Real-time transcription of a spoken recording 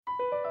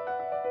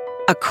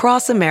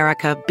Across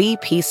America,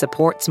 BP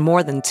supports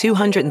more than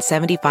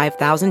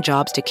 275,000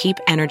 jobs to keep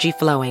energy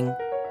flowing.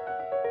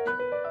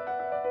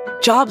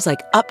 Jobs like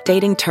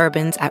updating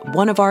turbines at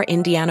one of our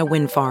Indiana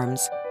wind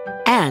farms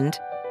and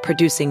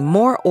producing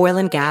more oil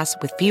and gas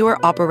with fewer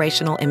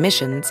operational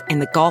emissions in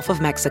the Gulf of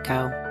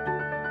Mexico.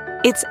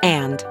 It's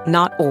and,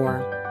 not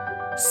or.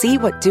 See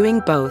what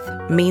doing both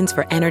means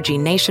for energy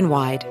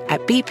nationwide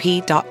at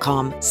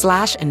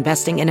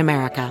bp.com/investing in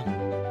America.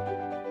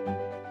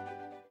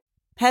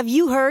 Have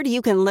you heard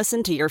you can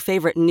listen to your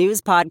favorite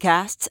news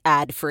podcasts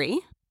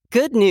ad-free?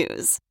 Good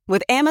news.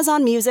 With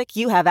Amazon Music,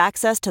 you have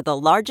access to the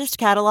largest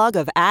catalog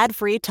of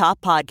ad-free top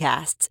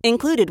podcasts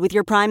included with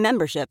your Prime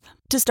membership.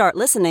 To start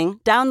listening,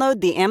 download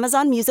the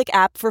Amazon Music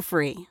app for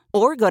free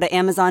or go to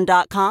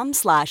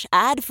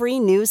amazon.com/ad-free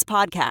news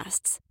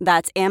podcasts.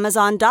 That's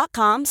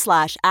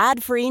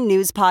amazon.com/ad-free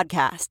news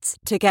podcasts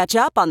to catch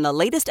up on the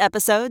latest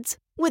episodes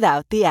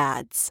without the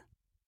ads.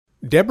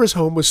 Deborah's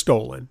home was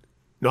stolen.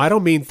 No, I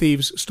don't mean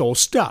thieves stole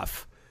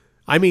stuff.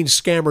 I mean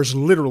scammers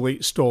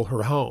literally stole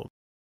her home.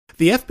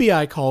 The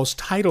FBI calls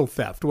title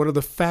theft one of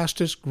the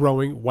fastest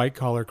growing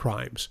white-collar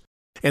crimes.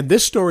 And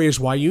this story is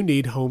why you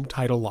need Home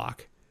Title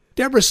Lock.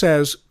 Deborah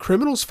says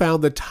criminals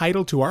found the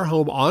title to our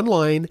home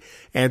online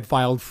and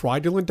filed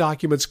fraudulent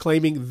documents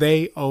claiming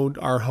they owned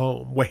our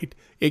home. Wait,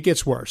 it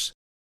gets worse.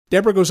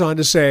 Deborah goes on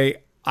to say,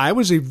 I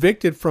was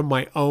evicted from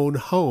my own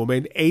home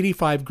and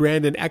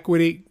 $85,000 in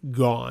equity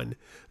gone.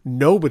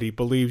 Nobody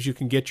believes you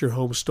can get your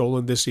home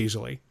stolen this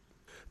easily.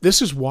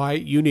 This is why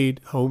you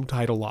need Home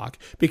Title Lock,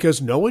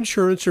 because no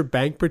insurance or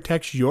bank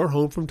protects your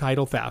home from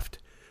title theft.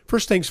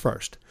 First things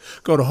first,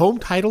 go to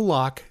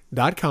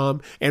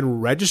HometitleLock.com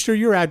and register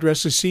your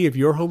address to see if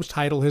your home's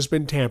title has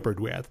been tampered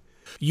with.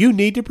 You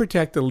need to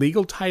protect the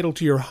legal title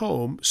to your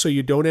home so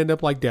you don't end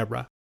up like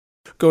Deborah.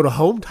 Go to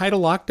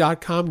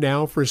HometitleLock.com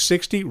now for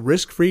 60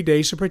 risk-free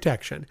days of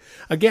protection.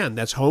 Again,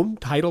 that's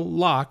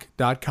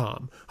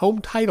HometitleLock.com.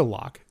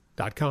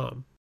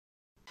 HometitleLock.com.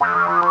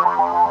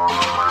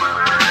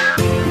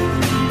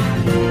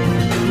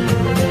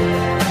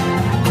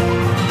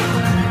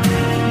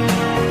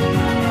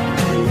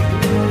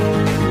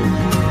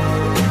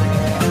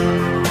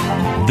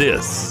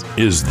 This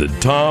is the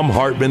Thom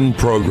Hartmann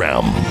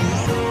Program.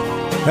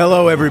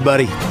 Hello,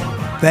 everybody.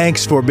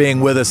 Thanks for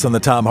being with us on the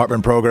Thom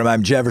Hartmann Program.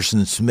 I'm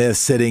Jefferson Smith,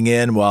 sitting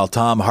in while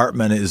Thom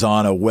Hartmann is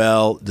on a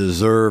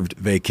well-deserved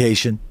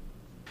vacation.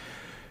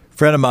 A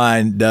friend of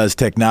mine does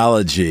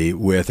technology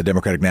with the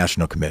Democratic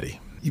National Committee.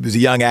 He was a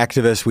young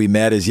activist. We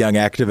met as young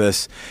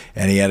activists,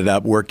 and he ended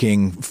up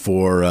working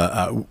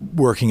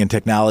in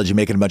technology,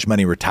 making a bunch of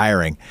money,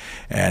 retiring.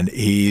 And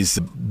he's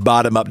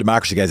bottom-up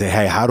democracy guy. Say,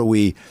 hey, how do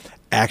we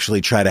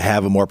actually try to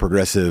have a more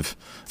progressive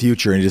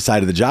future? And he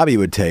decided the job he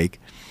would take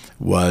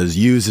was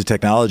use his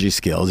technology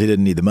skills. He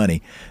didn't need the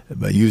money,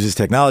 but use his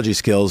technology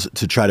skills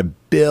to try to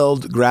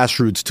build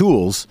grassroots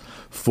tools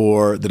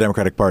for the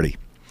Democratic Party.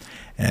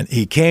 And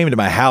he came to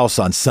my house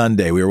on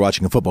Sunday. We were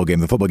watching a football game.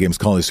 The football game is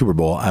calling the Super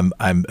Bowl.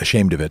 I'm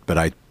ashamed of it, but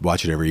I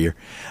watch it every year.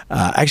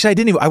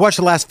 Actually, I watched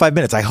the last 5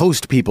 minutes. I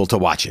host people to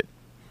watch it.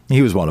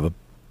 He was one of them.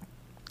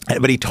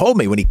 But he told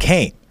me when he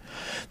came,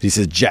 he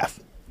says, Jeff,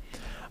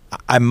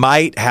 I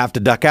might have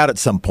to duck out at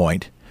some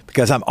point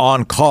because I'm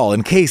on call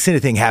in case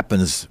anything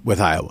happens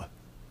with Iowa.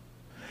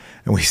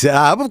 And we said,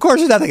 of course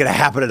there's nothing going to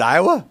happen in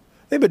Iowa.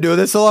 They've been doing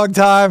this a long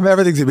time.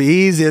 Everything's going to be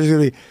easy. It's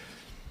going to be.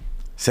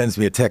 Sends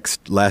me a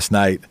text last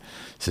night.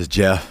 Says,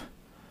 Jeff,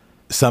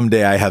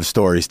 someday I have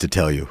stories to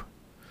tell you.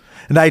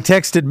 And I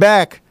texted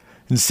back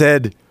and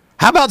said,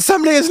 how about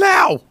someday is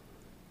now?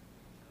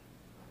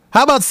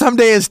 How about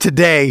someday is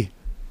today?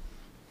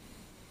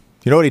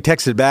 You know what he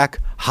texted back?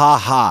 Ha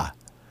ha.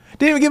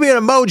 Didn't even give me an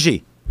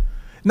emoji.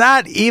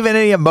 Not even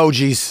any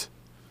emojis.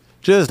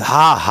 Just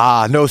ha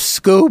ha. No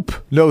scoop.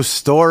 No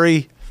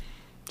story.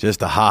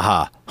 Just a ha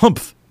ha.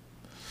 Humph.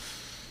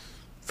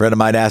 Friend of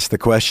mine asked the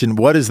question,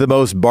 what is the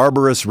most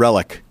barbarous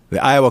relic?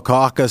 The Iowa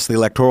caucus, the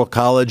Electoral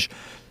College,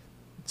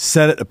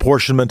 Senate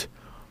apportionment,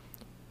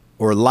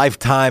 or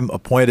lifetime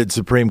appointed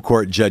Supreme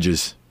Court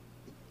judges?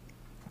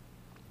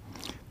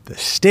 The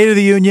State of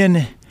the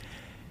Union,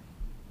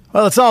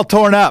 well, it's all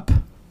torn up.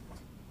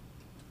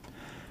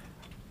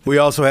 We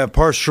also have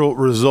partial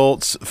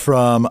results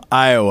from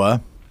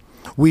Iowa.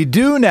 We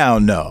do now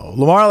know,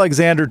 Lamar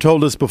Alexander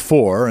told us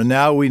before, and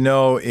now we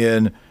know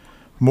in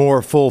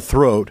more full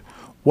throat,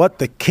 what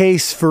the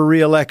case for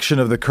re-election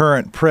of the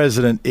current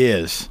president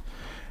is.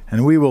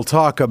 And we will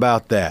talk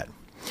about that.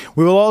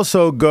 We will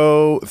also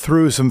go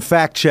through some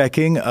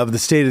fact-checking of the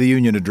State of the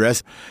Union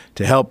address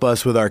to help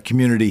us with our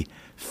community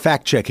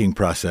fact-checking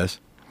process.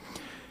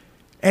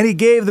 And he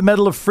gave the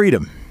Medal of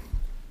Freedom.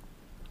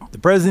 The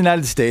President of the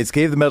United States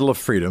gave the Medal of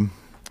Freedom,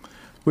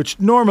 which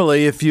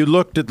normally, if you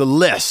looked at the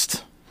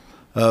list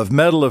of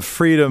Medal of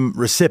Freedom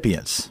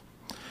recipients,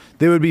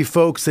 there would be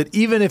folks that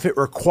even if it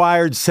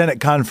required Senate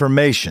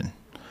confirmation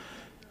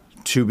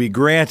to be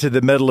granted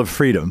the Medal of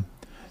Freedom,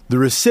 the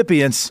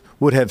recipients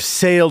would have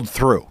sailed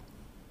through.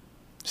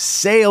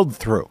 Sailed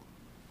through.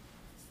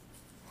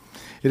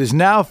 It is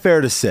now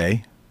fair to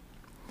say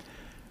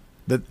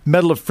The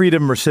Medal of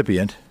Freedom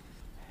recipient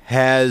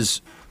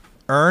has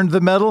earned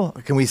the medal.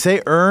 Can we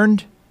say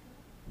earned?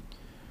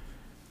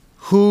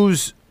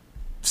 Whose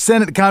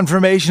Senate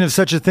confirmation, if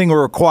such a thing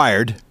were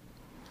required,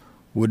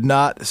 would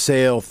not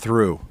sail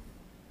through.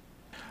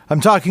 I'm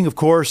talking, of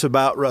course,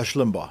 about Rush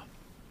Limbaugh.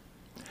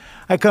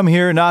 I come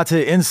here not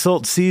to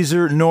insult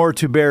Caesar nor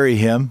to bury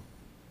him,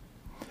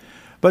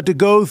 but to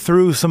go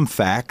through some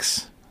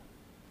facts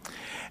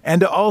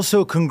and to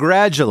also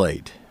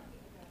congratulate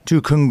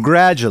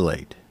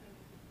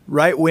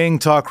right-wing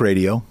talk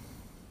radio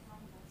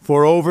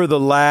for over the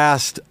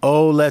last,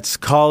 let's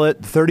call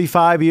it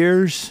 35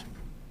 years,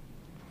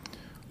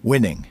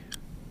 winning.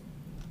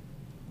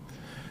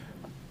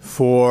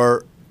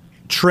 For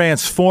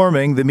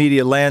transforming the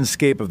media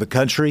landscape of the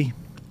country,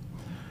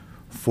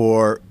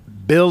 for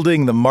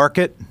building the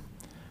market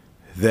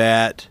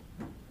that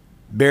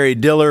Barry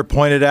Diller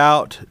pointed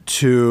out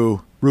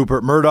to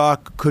Rupert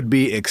Murdoch could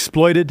be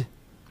exploited,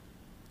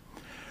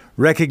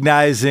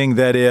 recognizing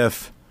that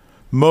if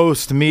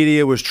most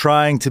media was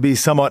trying to be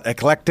somewhat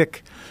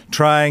eclectic,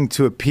 trying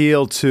to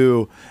appeal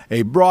to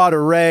a broad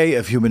array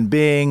of human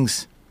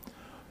beings,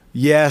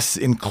 yes,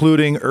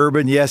 including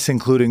urban, yes,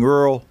 including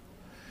rural,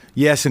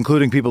 yes,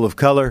 including people of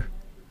color,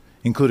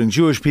 including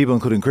Jewish people,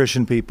 including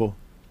Christian people,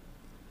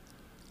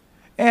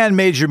 and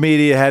major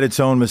media had its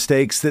own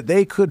mistakes, that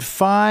they could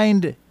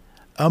find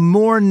a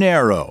more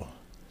narrow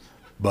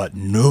but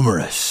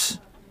numerous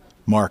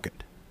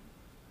market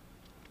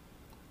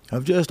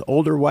of just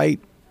older white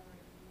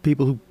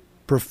people who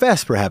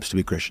profess perhaps to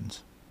be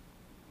Christians,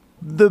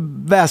 the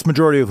vast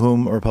majority of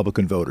whom are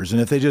Republican voters.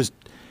 And if they just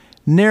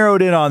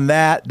narrowed in on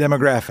that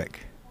demographic,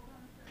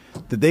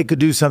 that they could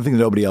do something that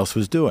nobody else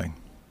was doing.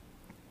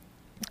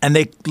 And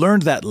they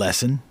learned that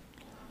lesson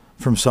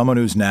from someone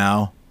who's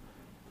now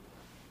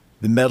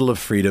the Medal of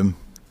Freedom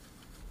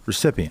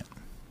recipient.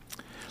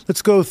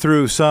 Let's go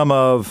through some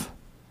of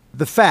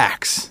the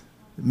facts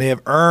that may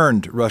have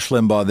earned Rush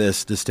Limbaugh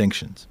this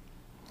distinction.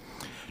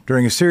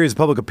 During a series of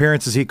public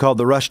appearances he called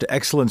the Rush to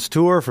Excellence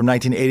Tour from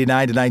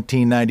 1989 to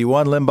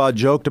 1991, Limbaugh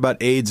joked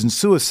about AIDS and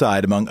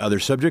suicide, among other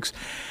subjects,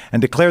 and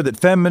declared that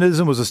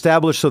feminism was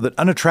established so that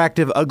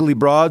unattractive, ugly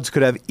broads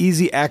could have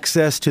easy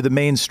access to the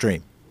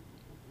mainstream.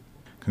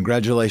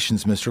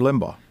 Congratulations, Mr.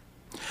 Limbaugh.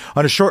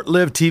 On a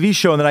short-lived TV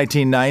show in the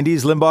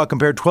 1990s, Limbaugh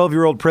compared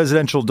 12-year-old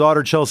presidential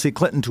daughter Chelsea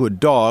Clinton to a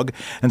dog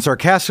and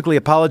sarcastically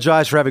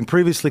apologized for having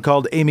previously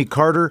called Amy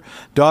Carter,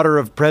 daughter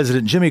of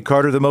President Jimmy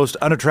Carter, the most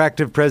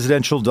unattractive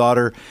presidential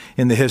daughter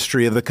in the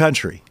history of the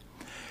country.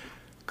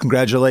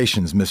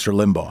 Congratulations, Mr.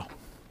 Limbaugh.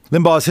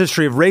 Limbaugh's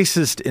history of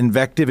racist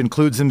invective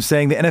includes him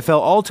saying the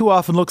NFL all too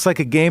often looks like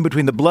a game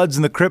between the Bloods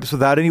and the Crips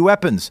without any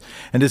weapons,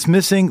 and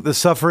dismissing the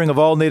suffering of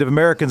all Native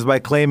Americans by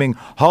claiming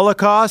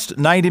Holocaust,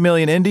 90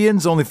 million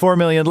Indians, only 4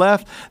 million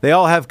left, they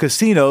all have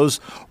casinos,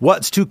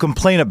 what's to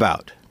complain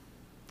about?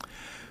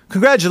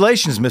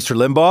 Congratulations, Mr.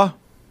 Limbaugh.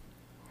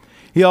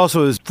 He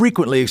also has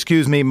frequently,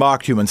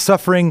 mocked human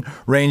suffering,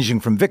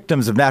 ranging from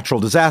victims of natural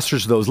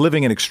disasters to those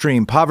living in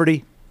extreme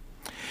poverty.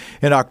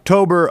 In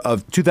October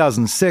of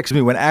 2006,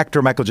 when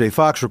actor Michael J.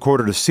 Fox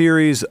recorded a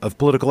series of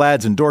political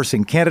ads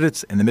endorsing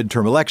candidates in the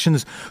midterm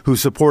elections who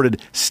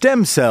supported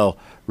stem cell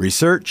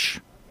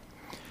research,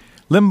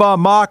 Limbaugh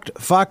mocked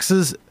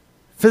Fox's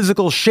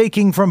physical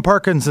shaking from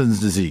Parkinson's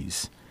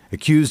disease,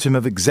 accused him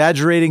of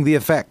exaggerating the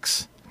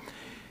effects.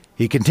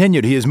 He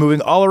continued, he is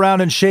moving all around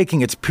and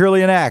shaking. It's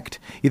purely an act.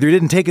 Either he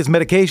didn't take his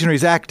medication or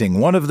he's acting,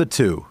 one of the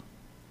two.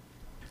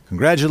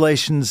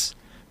 Congratulations,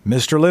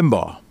 Mr.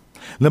 Limbaugh.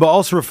 Limbaugh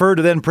also referred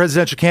to then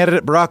presidential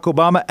candidate Barack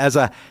Obama as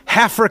a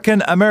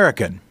African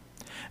American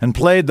and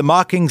played the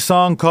mocking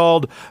song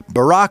called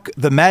Barack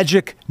the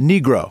Magic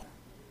Negro.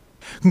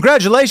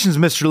 Congratulations,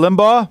 Mr.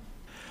 Limbaugh.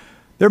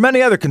 There are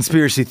many other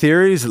conspiracy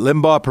theories that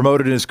Limbaugh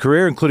promoted in his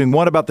career, including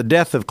one about the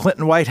death of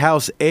Clinton White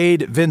House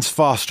aide Vince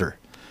Foster.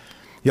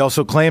 He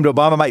also claimed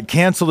Obama might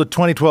cancel the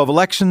 2012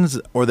 elections,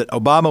 or that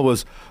Obama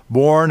was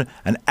born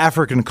an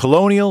African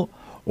colonial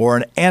or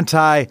an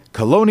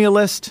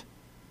anti-colonialist.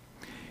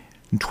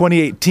 In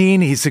 2018,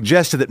 he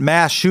suggested that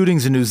mass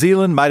shootings in New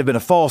Zealand might have been a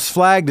false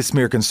flag to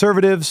smear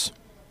conservatives.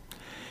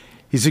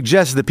 He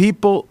suggested that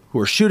people who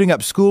are shooting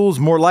up schools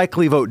more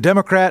likely vote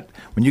Democrat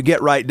when you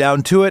get right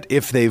down to it,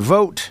 if they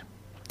vote.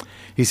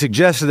 He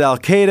suggested that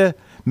Al-Qaeda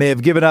may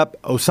have given up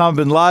Osama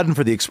bin Laden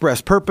for the express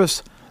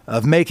purpose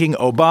of making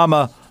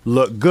Obama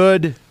look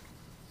good.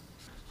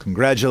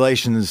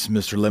 Congratulations,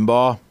 Mr.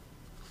 Limbaugh.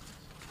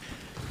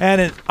 And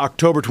in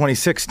October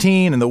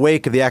 2016, in the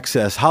wake of the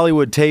Access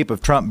Hollywood tape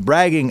of Trump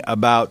bragging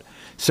about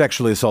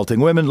sexually assaulting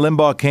women,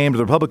 Limbaugh came to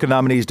the Republican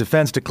nominee's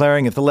defense,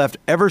 declaring, if the left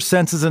ever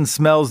senses and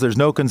smells there's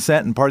no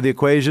consent in part of the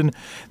equation,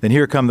 then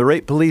here come the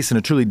rape police. In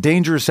a truly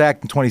dangerous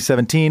act in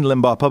 2017,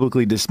 Limbaugh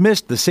publicly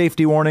dismissed the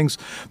safety warnings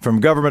from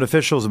government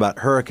officials about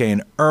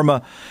Hurricane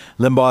Irma.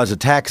 Limbaugh's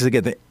attacks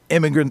against the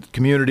immigrant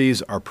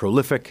communities are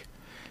prolific.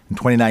 In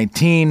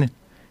 2019,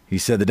 he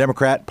said the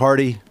Democrat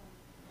Party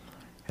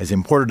has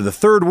imported the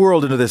third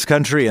world into this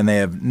country, and they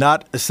have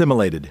not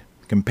assimilated,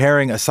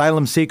 comparing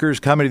asylum seekers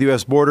coming to the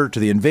U.S. border to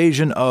the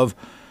invasion of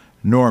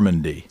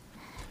Normandy.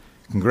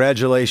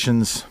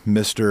 Congratulations,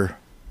 Mr.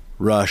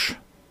 Rush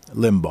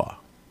Limbaugh.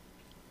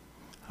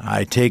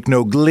 I take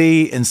no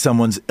glee in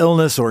someone's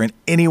illness or in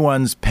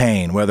anyone's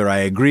pain, whether I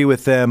agree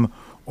with them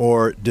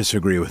or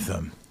disagree with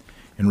them.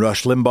 In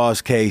Rush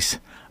Limbaugh's case,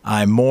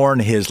 I mourn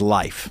his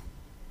life.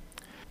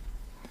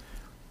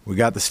 We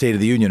got the State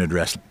of the Union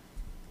address.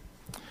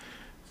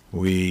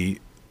 We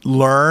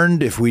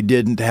learned, if we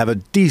didn't have a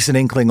decent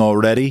inkling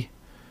already,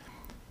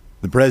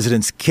 the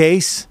president's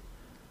case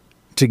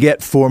to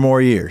get 4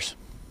 more years.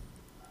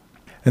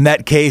 And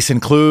that case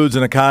includes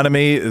an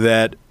economy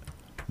that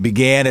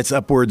began its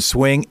upward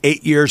swing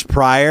 8 years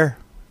prior,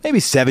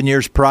 maybe 7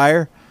 years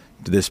prior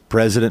to this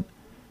president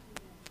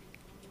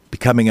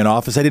becoming in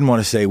office. I didn't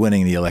want to say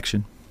winning the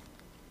election.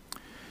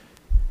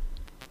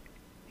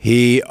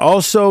 He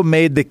also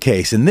made the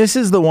case, and this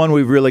is the one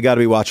we've really got to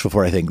be watchful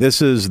for, I think.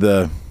 This is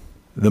the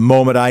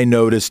moment I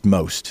noticed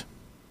most,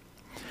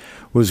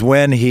 was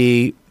when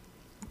he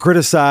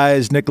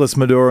criticized Nicolas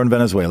Maduro in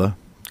Venezuela,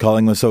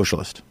 calling him a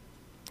socialist.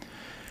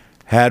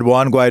 Had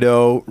Juan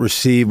Guaido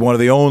receive one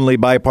of the only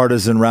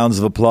bipartisan rounds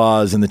of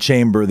applause in the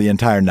chamber the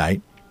entire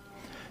night,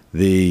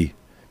 the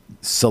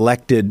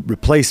selected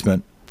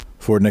replacement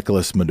for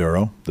Nicolas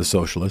Maduro, the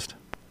socialist.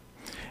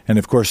 And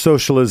of course,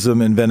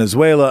 socialism in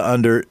Venezuela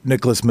under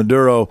Nicolas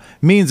Maduro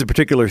means a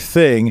particular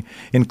thing,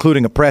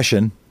 including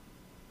oppression.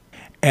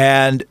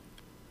 And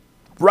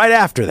right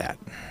after that,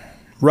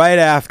 right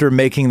after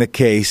making the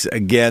case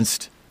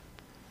against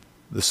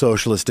the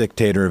socialist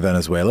dictator of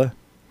Venezuela,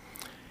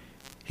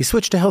 he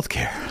switched to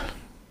healthcare.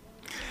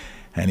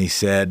 And he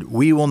said,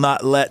 we will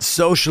not let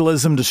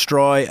socialism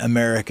destroy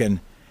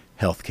American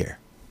healthcare.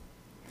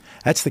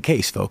 That's the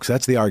case, folks.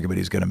 That's the argument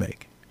he's going to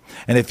make.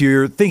 And if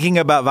you're thinking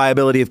about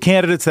viability of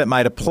candidates, that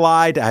might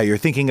apply to how you're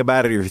thinking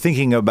about it. If you're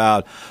thinking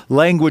about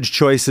language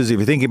choices, if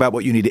you're thinking about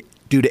what you need to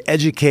do to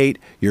educate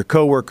your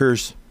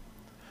coworkers,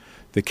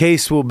 the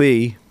case will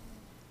be,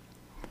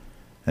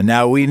 and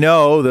now we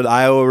know that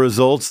Iowa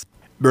results,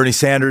 Bernie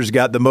Sanders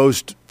got the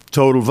most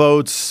total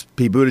votes.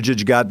 Pete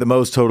Buttigieg got the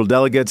most total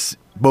delegates.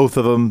 Both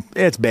of them,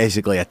 it's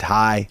basically a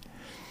tie.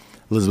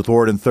 Elizabeth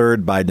Warren in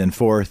third, Biden in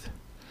fourth.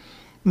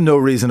 No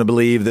reason to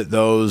believe that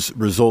those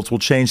results will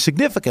change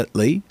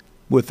significantly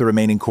with the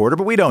remaining quarter,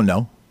 but we don't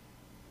know.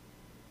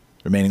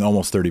 Remaining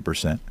almost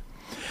 30%.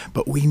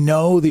 But we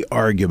know the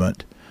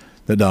argument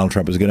that Donald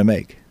Trump is going to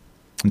make.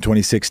 In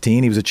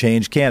 2016, he was a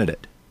change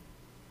candidate.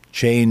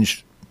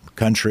 Change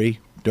country,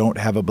 don't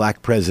have a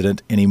black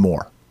president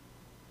anymore.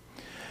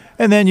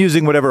 And then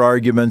using whatever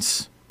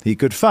arguments he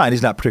could find.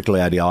 He's not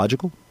particularly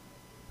ideological.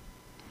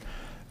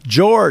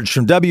 George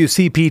from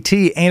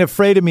WCPT, Ain't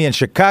Afraid of Me in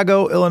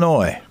Chicago,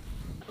 Illinois.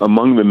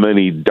 Among the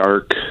many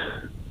dark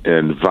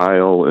and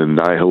vile and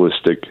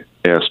nihilistic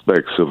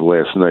aspects of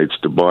last night's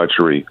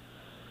debauchery,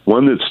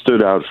 one that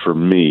stood out for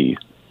me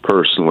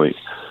personally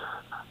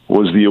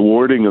was the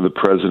awarding of the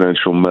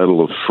Presidential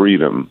Medal of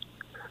Freedom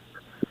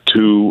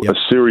to a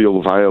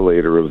serial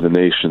violator of the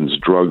nation's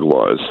drug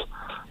laws,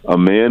 a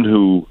man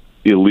who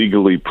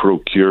illegally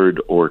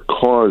procured or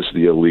caused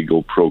the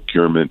illegal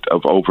procurement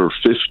of over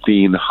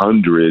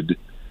 1,500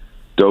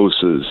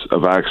 doses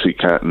of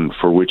OxyContin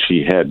for which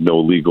he had no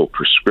legal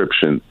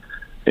prescription,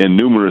 and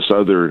numerous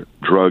other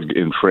drug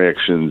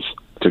infractions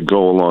to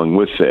go along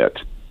with that.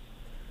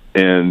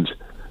 And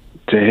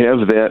to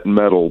have that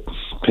medal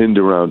pinned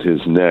around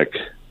his neck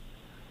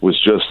was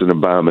just an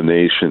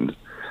abomination.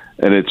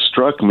 And it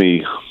struck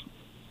me,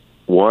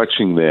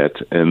 watching that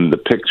and the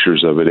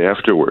pictures of it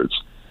afterwards,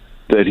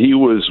 that he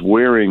was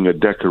wearing a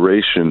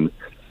decoration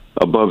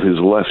above his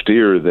left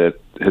ear that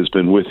has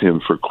been with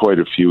him for quite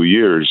a few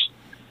years,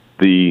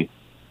 the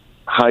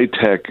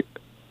high-tech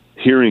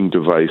hearing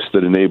device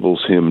that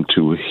enables him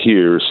to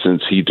hear,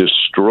 since he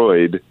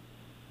destroyed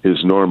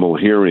his normal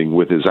hearing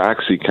with his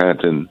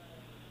OxyContin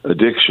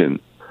addiction.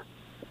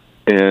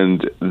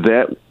 And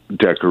that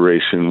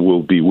decoration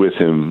will be with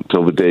him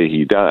till the day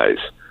he dies.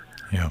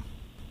 Yeah.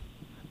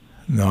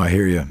 No, I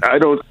hear you. I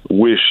don't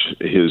wish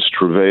his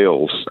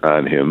travails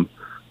on him.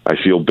 I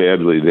feel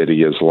badly that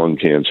he has lung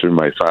cancer.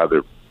 My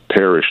father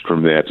perished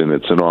from that, and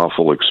it's an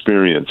awful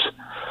experience.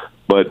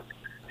 But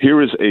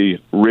here is a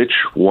rich,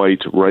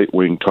 white,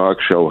 right-wing talk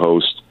show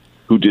host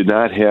who did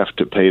not have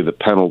to pay the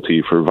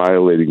penalty for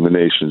violating the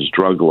nation's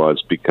drug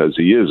laws because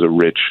he is a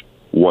rich,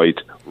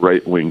 white,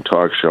 right-wing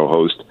talk show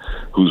host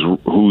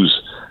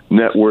whose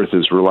net worth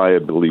has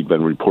reliably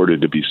been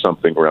reported to be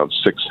something around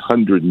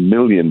 $600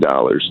 million.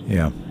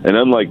 Yeah. And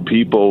unlike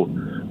people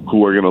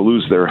who are going to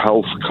lose their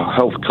health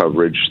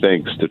coverage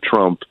thanks to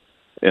Trump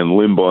and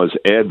Limbaugh's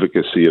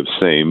advocacy of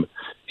same,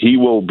 he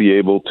will be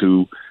able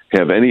to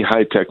have any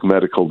high-tech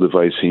medical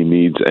device he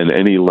needs and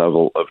any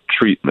level of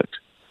treatment.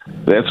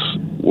 That's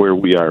where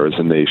we are as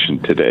a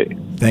nation today.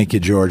 Thank you,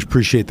 George.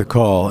 Appreciate the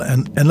call.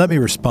 And let me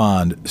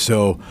respond.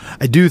 So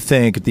I do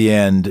think at the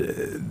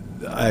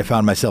end, I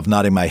found myself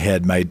nodding my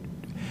head. My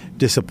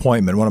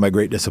disappointment, one of my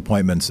great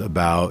disappointments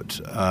about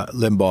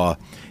Limbaugh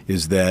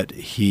is that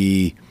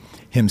he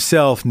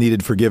himself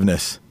needed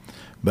forgiveness,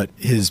 but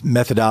his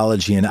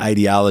methodology and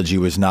ideology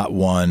was not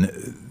one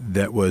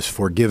that was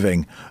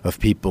forgiving of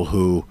people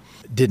who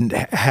didn't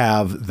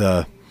have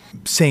the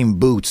same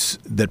boots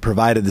that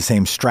provided the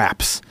same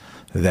straps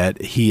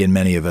that he and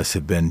many of us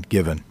have been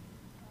given.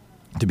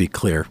 To be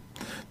clear,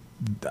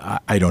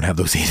 I don't have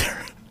those either.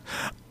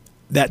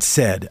 That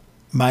said,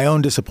 my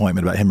own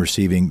disappointment about him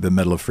receiving the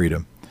Medal of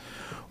Freedom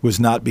was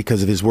not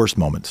because of his worst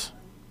moments.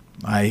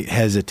 I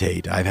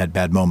hesitate. I've had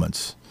bad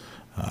moments.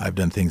 I've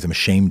done things I'm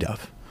ashamed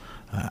of.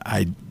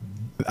 I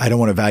don't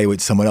want to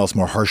evaluate someone else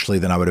more harshly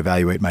than I would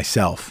evaluate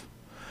myself.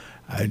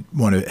 I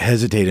want to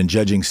hesitate in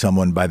judging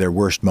someone by their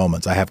worst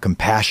moments. I have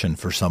compassion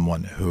for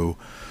someone who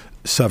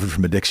suffered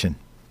from addiction.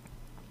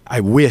 I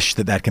wish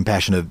that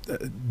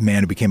compassionate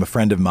man who became a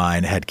friend of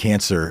mine had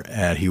cancer,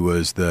 and he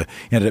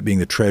ended up being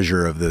the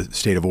treasurer of the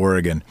state of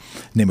Oregon.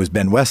 His name was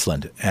Ben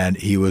Westland, and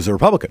he was a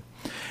Republican,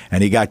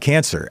 and he got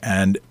cancer.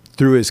 And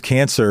through his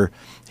cancer,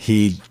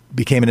 he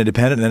became an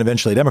independent and then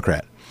eventually a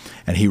Democrat.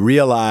 And he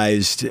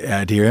realized,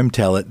 to hear him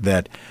tell it,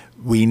 that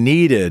we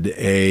needed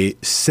a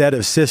set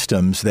of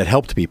systems that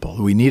helped people.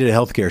 We needed a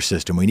healthcare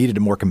system. We needed a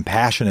more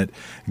compassionate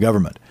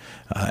government.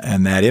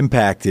 And that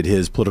impacted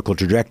his political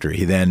trajectory.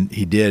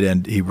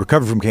 He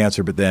recovered from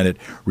cancer, but then it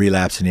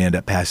relapsed and he ended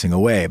up passing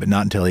away, but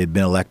not until he had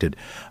been elected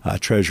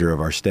treasurer of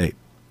our state.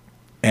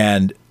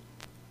 And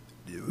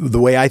the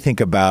way I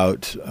think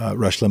about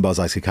Rush Limbaugh's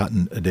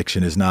OxyContin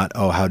addiction is not,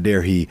 oh, how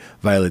dare he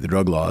violate the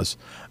drug laws.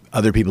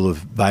 Other people have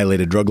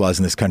violated drug laws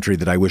in this country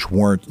that I wish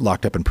weren't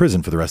locked up in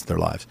prison for the rest of their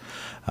lives.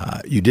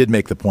 You did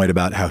make the point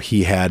about how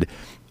he had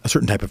a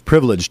certain type of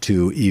privilege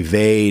to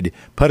evade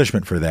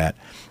punishment for that,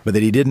 but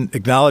that he didn't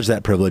acknowledge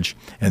that privilege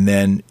and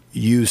then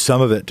use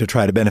some of it to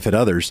try to benefit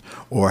others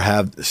or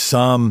have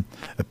some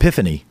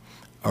epiphany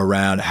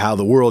around how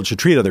the world should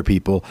treat other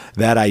people.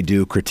 That I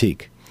do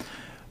critique.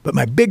 But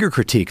my bigger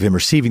critique of him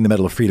receiving the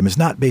Medal of Freedom is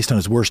not based on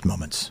his worst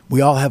moments.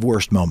 We all have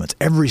worst moments.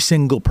 Every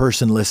single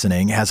person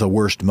listening has a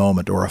worst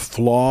moment or a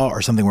flaw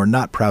or something we're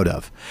not proud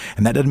of.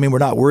 And that doesn't mean we're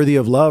not worthy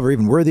of love or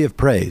even worthy of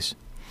praise.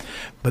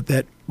 But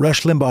that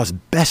Rush Limbaugh's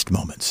best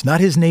moments, not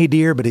his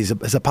nadir, but his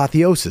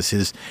apotheosis,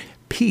 his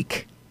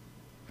peak,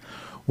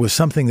 was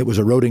something that was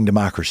eroding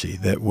democracy,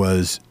 that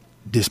was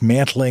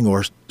dismantling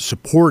or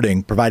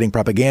supporting, providing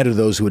propaganda to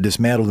those who would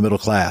dismantle the middle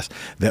class,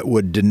 that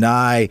would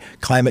deny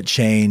climate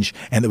change,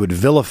 and that would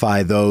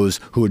vilify those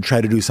who would try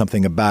to do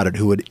something about it,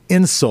 who would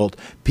insult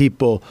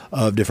people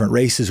of different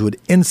races, who would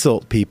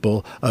insult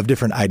people of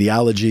different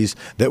ideologies,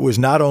 that was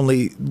not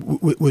only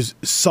was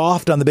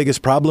soft on the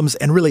biggest problems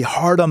and really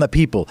hard on the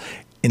people,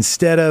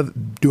 instead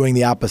of doing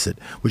the opposite,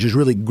 which is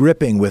really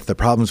gripping with the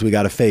problems we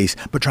got to face,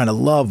 but trying to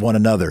love one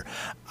another.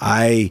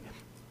 I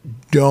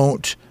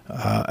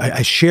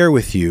share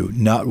with you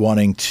not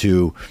wanting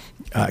to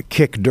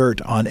kick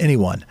dirt on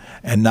anyone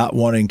and not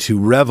wanting to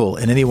revel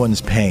in anyone's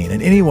pain,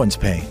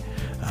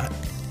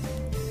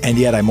 and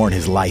yet I mourn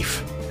his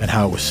life and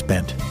how it was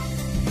spent.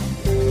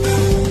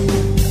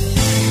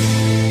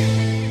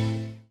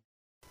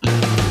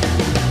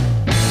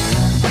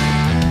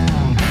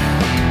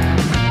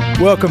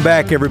 Welcome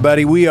back,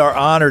 everybody. We are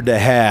honored to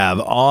have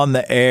on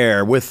the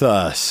air with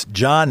us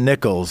John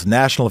Nichols,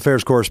 national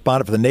affairs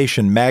correspondent for The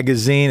Nation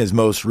magazine. His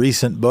most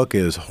recent book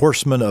is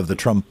Horsemen of the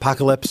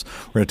Trumpocalypse.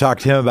 We're going to talk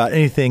to him about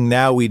anything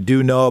now we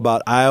do know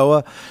about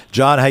Iowa.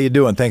 John, how you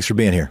doing? Thanks for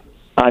being here.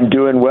 I'm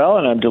doing well,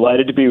 and I'm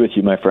delighted to be with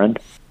you, my friend.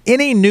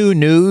 Any new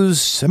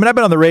news? I mean, I've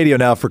been on the radio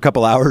now for a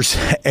couple hours,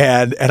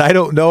 and I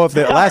don't know if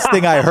the last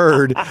thing I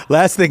heard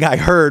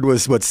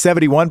was,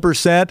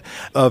 71%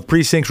 of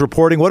precincts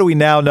reporting. What do we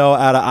now know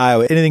out of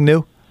Iowa? Anything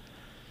new?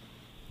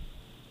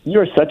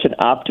 You're such an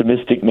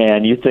optimistic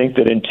man. You think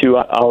that in 2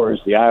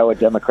 hours the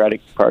Democratic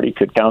Party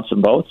could count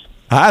some votes?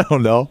 I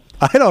don't know.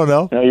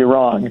 No, you're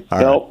wrong.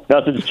 No,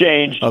 nothing's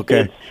changed.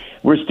 Okay.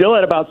 We're still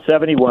at about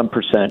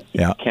 71%.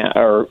 Yeah.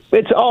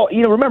 It's all,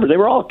 remember, they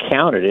were all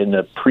counted in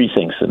the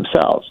precincts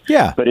themselves.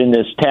 Yeah. But in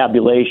this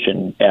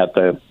tabulation at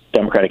the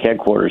Democratic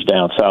headquarters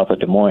down south of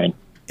Des Moines.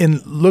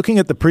 In looking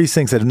at the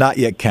precincts that have not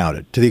yet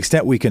counted, to the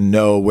extent we can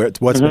know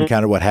what's been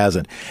counted, what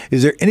hasn't,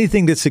 is there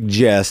anything to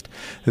suggest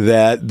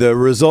that the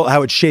result,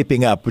 how it's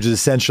shaping up, which is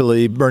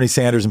essentially Bernie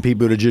Sanders and Pete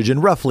Buttigieg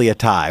in roughly a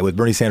tie, with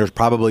Bernie Sanders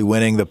probably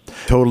winning the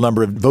total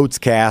number of votes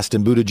cast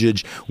and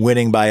Buttigieg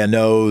winning by a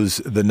nose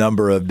the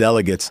number of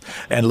delegates,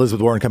 and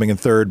Elizabeth Warren coming in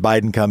third,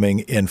 Biden coming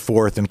in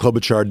fourth, and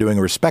Klobuchar doing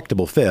a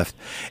respectable fifth,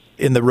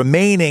 in the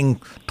remaining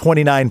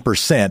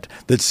 29%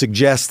 that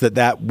suggests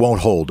that won't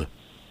hold?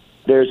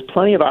 There's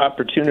plenty of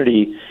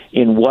opportunity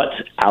in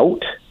what's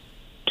out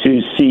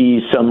to see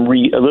a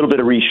little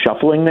bit of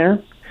reshuffling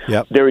there.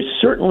 Yep. There is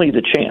certainly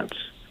the chance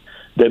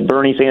that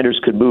Bernie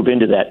Sanders could move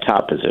into that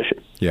top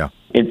position. Yeah.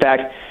 In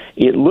fact,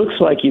 it looks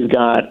like you've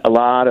got a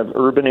lot of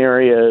urban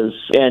areas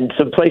and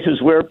some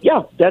places where,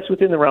 that's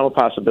within the realm of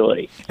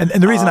possibility. And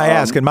the reason I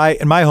ask, in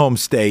my home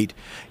state,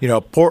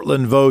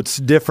 Portland votes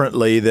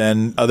differently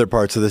than other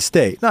parts of the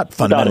state. Not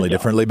fundamentally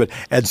differently,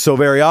 and so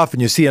very often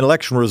you see an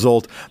election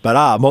result,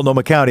 but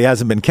Multnomah County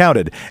hasn't been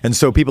counted. And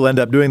so people end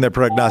up doing their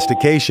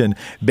prognostication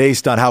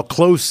based on how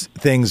close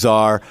things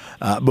are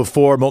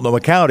before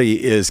Multnomah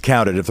County is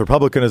counted. If the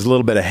Republican is a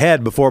little bit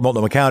ahead before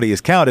Multnomah County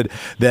is counted,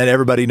 then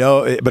everybody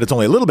knows, but it's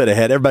only a little bit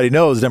ahead, everybody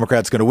knows the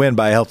Democrat's going to win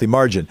by a healthy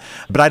margin.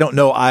 But I don't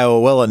know Iowa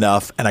well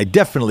enough, and I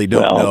definitely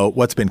don't know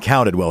what's been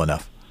counted well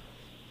enough.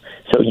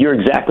 So you're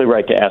exactly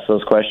right to ask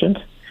those questions.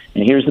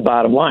 And here's the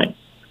bottom line.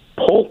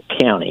 Polk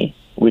County,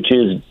 which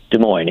is Des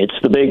Moines, it's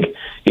the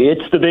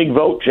big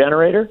vote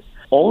generator.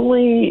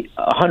 Only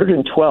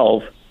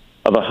 112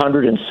 of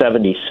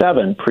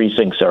 177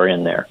 precincts are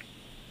in there.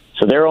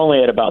 So they're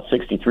only at about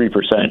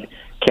 63%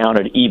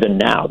 counted even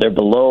now. They're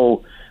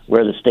below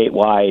where the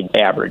statewide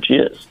average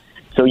is.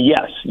 So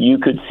yes, you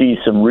could see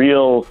some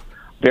real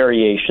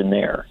variation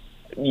there.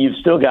 You've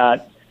still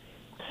got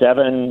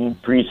 7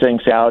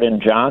 precincts out in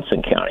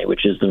Johnson County,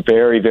 which is the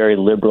very, very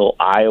liberal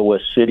Iowa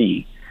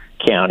City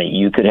county.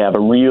 You could have a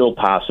real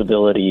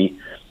possibility.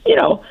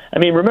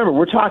 Remember,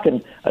 we're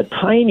talking a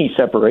tiny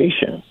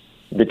separation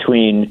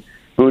between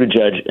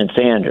Buttigieg and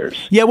Sanders.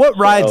 Yeah, what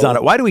rides on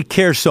it? Why do we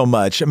care so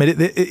much? I mean,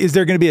 is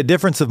there going to be a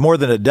difference of more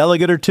than a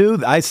delegate or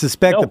two? I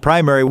suspect the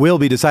primary will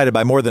be decided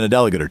by more than a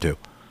delegate or two.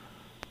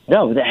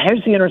 No,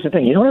 here's the interesting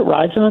thing. You know what it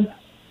rides on?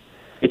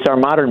 It's our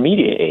modern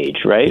media age,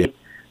 right? Yeah.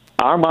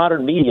 Our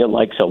modern media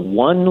likes a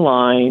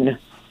one-line.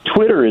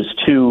 Twitter is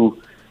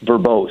too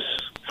verbose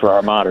for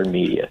our modern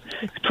media.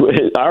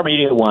 Our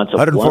media wants a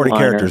 140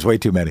 characters, way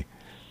too many.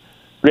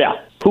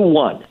 Yeah, who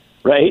won,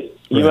 right?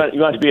 You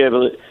want to be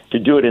able to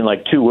do it in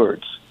like 2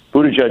 words.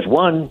 Buttigieg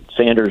won,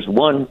 Sanders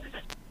won.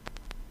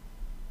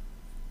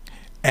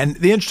 And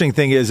the interesting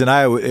thing is, in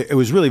Iowa, it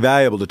was really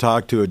valuable to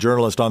talk to a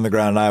journalist on the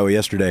ground in Iowa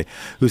yesterday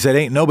who said,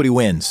 ain't nobody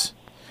wins.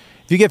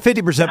 If you get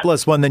 50%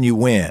 plus 1, then you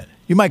win.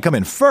 You might come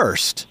in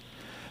first,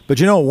 but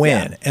you don't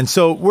win. Yeah. And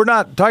so we're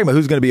not talking about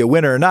who's going to be a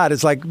winner or not.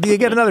 It's like, do you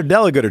get another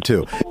delegate or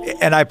two?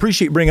 And I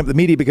appreciate bringing up the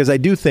media because I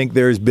do think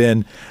there's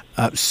been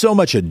so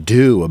much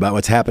ado about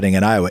what's happening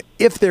in Iowa.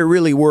 If there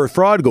really were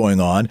fraud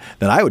going on,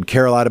 then I would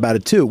care a lot about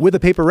it too. With a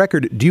paper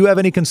record, do you have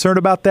any concern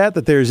about that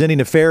there's any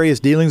nefarious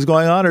dealings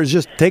going on, or is it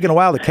just taking a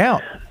while to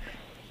count?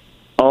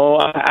 Oh,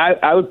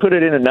 I would put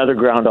it in another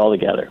ground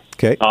altogether.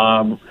 Okay.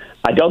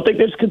 I don't think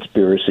there's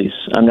conspiracies.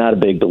 I'm not a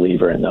big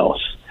believer in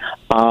those.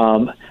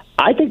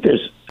 I think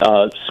there's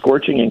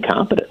scorching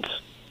incompetence.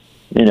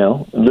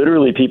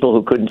 Literally people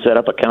who couldn't set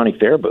up a county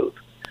fair booth.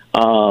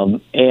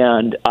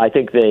 And I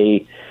think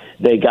they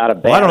got a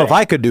bad... Well, I don't know if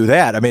I could do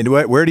that. I mean,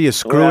 where do you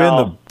screw in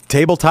the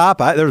tabletop?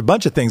 There's a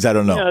bunch of things I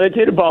don't know. It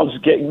involves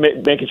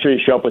making sure you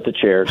show up with the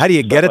chairs. How do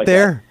you get it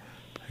there?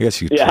 That. I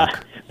guess you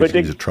truck.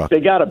 But they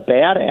got a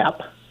bad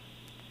app.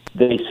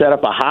 They set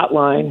up a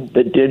hotline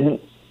that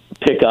didn't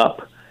pick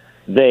up.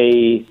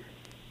 They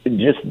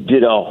just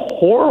did a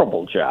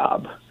horrible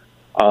job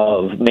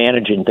of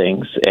managing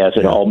things as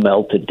it all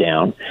melted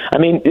down. I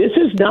mean, this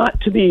is not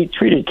to be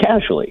treated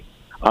casually.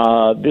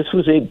 This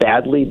was a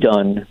badly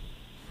done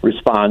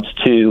response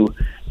to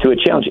a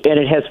challenge, and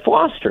it has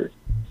fostered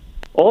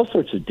all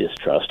sorts of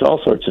distrust,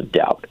 all sorts of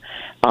doubt.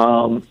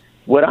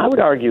 What I would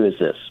argue is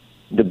this: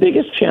 the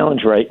biggest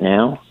challenge right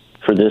now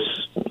for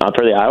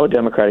the Iowa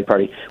Democratic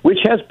Party, which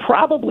has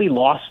probably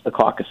lost the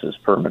caucuses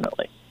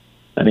permanently.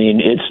 I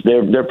mean,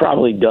 they're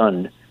probably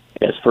done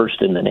as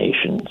first in the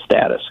nation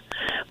status.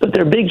 But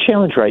their big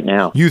challenge right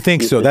now. You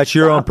think so? That's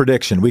your own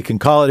prediction. We can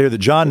call it here that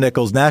John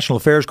Nichols, national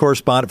affairs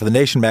correspondent for The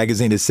Nation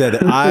magazine, has said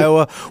that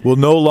Iowa will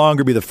no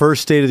longer be the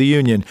first state of the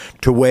union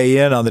to weigh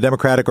in on the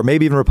Democratic or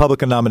maybe even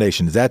Republican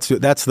nominations. That's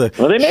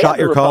the shot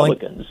you're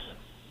calling?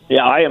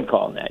 Yeah, I am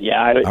calling that.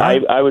 Yeah,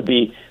 I would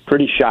be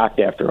pretty shocked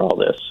after all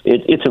this.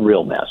 It's a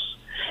real mess.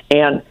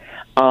 But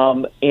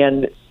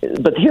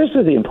here's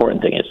the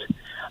important thing is,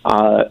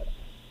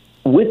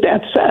 with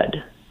that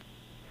said,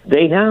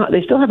 they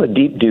still have a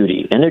deep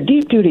duty, and their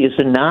deep duty is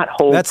to not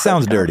hold. That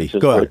sounds dirty.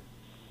 Go ahead.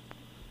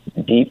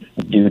 Deep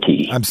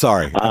duty. I'm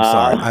sorry.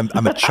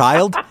 I'm a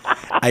child.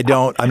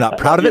 I'm not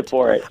proud of it.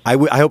 For it. I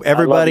hope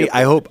everybody.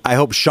 I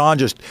hope Sean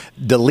just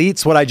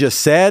deletes what I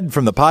just said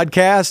from the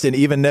podcast, and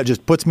even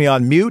just puts me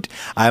on mute.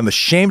 I am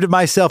ashamed of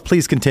myself.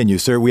 Please continue,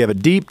 sir. We have a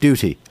deep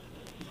duty.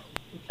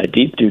 A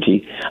deep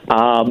duty.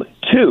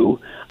 2.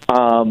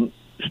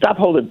 Stop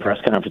holding press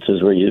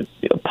conferences where you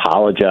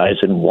apologize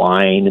and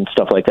whine and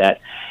stuff like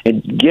that,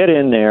 and get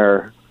in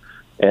there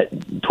at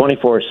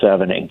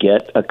 24/7 and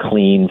get a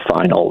clean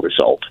final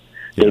result.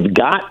 Yeah. They've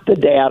got the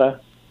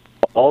data.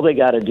 All they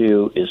got to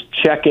do is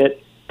check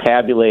it,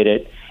 tabulate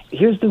it.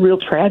 Here's the real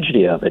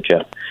tragedy of it,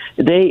 Jeff.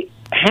 They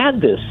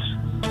had this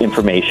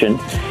information,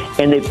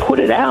 and they put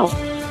it out.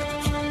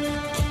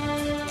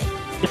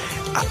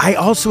 I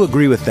also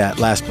agree with that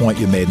last point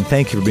you made, and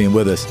thank you for being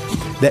with us.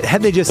 that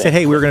had they just said,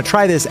 hey, we're going to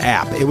try this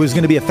app, it was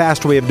going to be a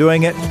fast way of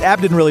doing it. The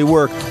app didn't really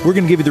work. We're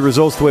going to give you the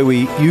results the way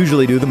we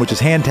usually do them, which is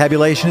hand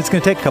tabulation. It's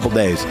going to take a couple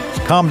days.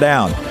 Calm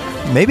down.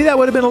 Maybe that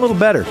would have been a little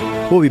better.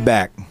 We'll be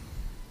back.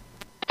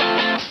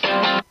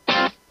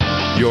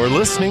 You're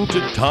listening to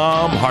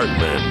Thom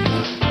Hartmann.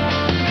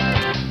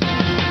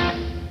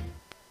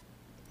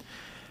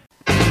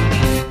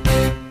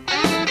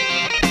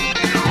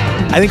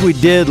 I think we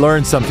did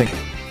learn something.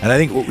 And I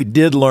think what we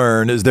did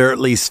learn is there are at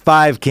least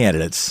 5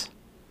 candidates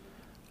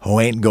who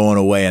ain't going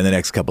away in the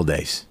next couple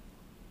days.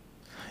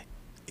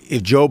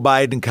 If Joe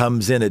Biden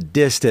comes in a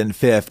distant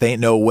 5th, ain't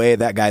no way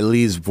that guy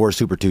leaves before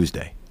Super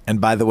Tuesday.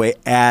 And by the way,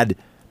 add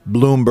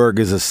Bloomberg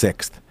as a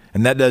 6th.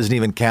 And that doesn't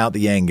even count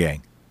the Yang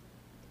Gang.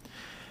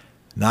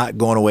 Not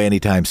going away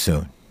anytime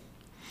soon.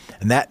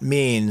 And that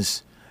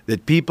means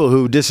that people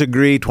who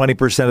disagree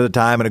 20% of the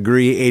time and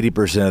agree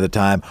 80% of the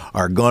time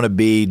are going to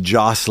be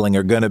jostling,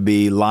 are going to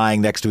be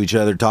lying next to each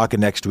other, talking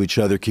next to each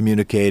other,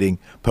 communicating,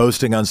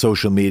 posting on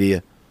social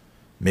media,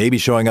 maybe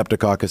showing up to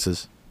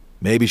caucuses,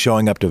 maybe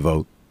showing up to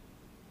vote.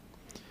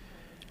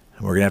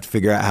 And we're going to have to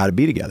figure out how to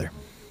be together,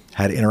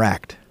 how to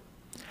interact.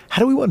 How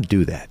do we want to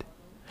do that?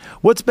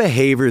 What's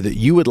behavior that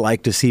you would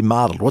like to see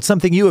modeled? What's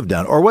something you have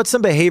done? Or what's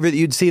some behavior that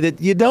you'd see that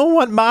you don't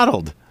want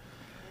modeled?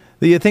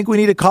 Do you think we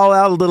need to call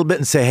out a little bit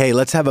and say, hey,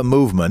 let's have a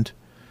movement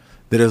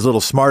that is a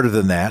little smarter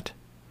than that,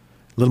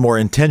 a little more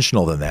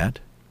intentional than that?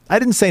 I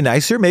didn't say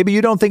nicer. Maybe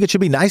you don't think it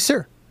should be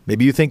nicer.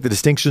 Maybe you think the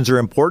distinctions are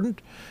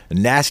important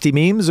and nasty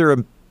memes are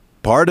a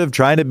part of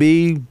trying to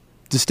be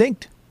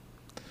distinct.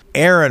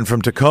 Aaron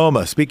from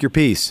Tacoma, speak your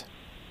piece.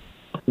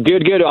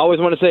 Good. I always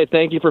want to say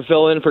thank you for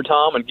filling in for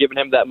Tom and giving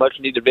him that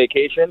much-needed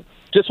vacation.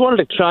 Just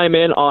wanted to chime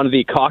in on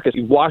the caucus.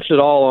 We watched it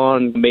all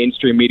on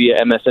mainstream media,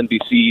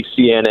 MSNBC,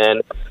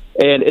 CNN,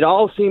 and it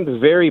all seemed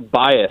very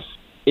biased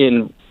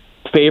in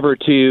favor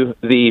to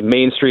the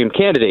mainstream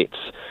candidates.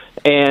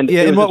 And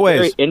yeah, it was in what ways?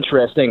 Very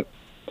interesting,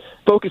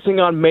 focusing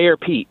on Mayor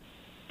Pete,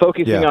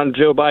 focusing on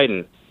Joe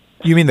Biden.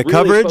 You mean the really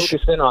coverage?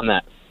 Focus in on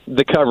that.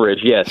 The coverage,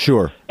 yes.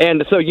 Sure.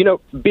 And so,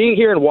 being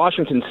here in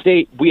Washington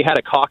State, we had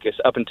a caucus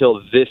up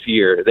until this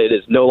year. It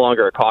is no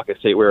longer a caucus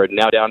state. We're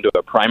now down to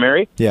a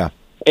primary. Yeah.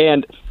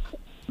 And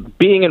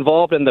being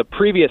involved in the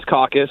previous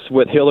caucus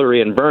with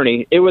Hillary and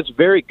Bernie, it was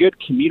very good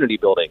community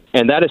building.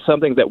 And that is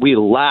something that we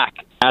lack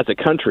as a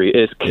country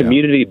is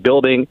community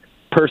building,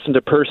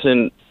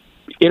 person-to-person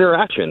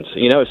interactions,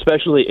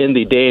 especially in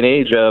the day and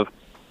age of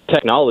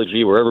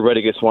technology where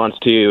everybody just wants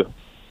to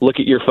look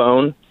at your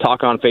phone,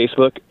 talk on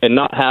Facebook, and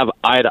not have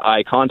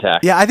eye-to-eye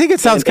contact. Yeah, I think it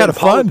sounds kind of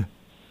fun.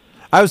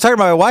 I was talking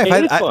to my wife.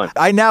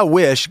 I now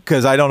wish,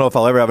 because I don't know if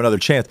I'll ever have another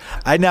chance,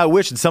 I now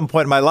wish at some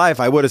point in my life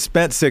I would have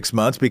spent 6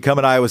 months, become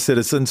an Iowa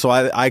citizen, so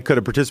I could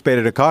have participated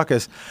in a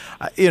caucus.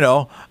 I don't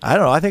know.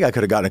 I think I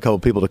could have gotten a couple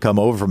of people to come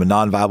over from a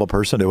non-viable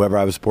person to whoever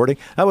I was supporting.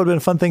 That would have been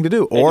a fun thing to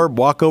do, or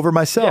walk over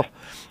myself.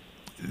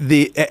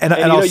 Yeah. You could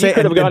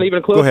have gone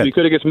even closer. You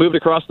could have just moved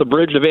across the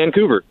bridge to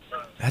Vancouver.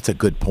 That's a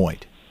good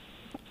point.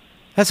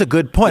 I'd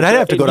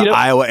have to go to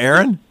Iowa,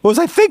 Aaron. What was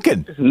I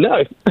thinking?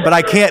 No. But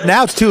I can't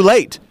now. It's too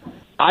late.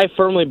 I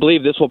firmly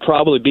believe this will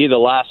probably be the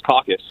last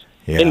caucus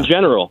in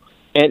general.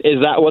 And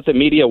is that what the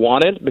media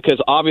wanted? Because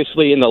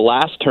obviously in the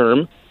last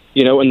term,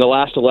 in the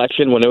last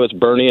election when it was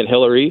Bernie and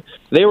Hillary,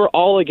 they were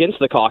all against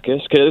the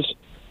caucus because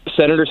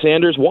Senator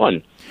Sanders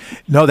won.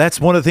 No,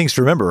 that's one of the things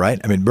to remember, right?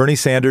 I mean, Bernie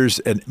Sanders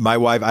and my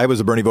wife, I was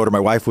a Bernie voter, my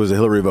wife was a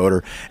Hillary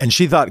voter, and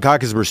she thought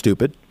caucuses were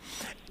stupid.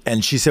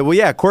 And she said, well,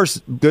 yeah, of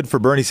course, good for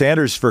Bernie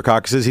Sanders for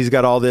caucuses. He's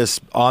got all this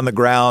on the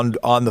ground,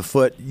 on the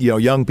foot,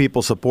 young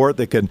people support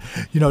that can,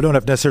 don't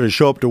have to necessarily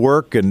show up to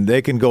work and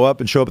they can go up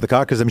and show up at the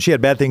caucus. I mean, she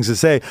had bad things to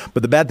say,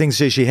 but the bad things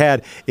to say she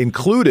had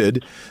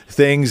included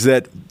things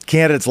that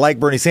candidates like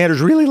Bernie Sanders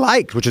really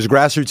liked, which is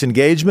grassroots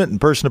engagement and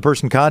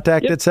person-to-person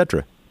contact, et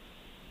cetera.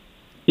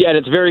 Yeah, and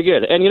it's very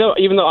good. And,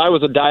 even though I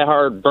was a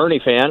diehard Bernie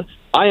fan,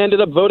 I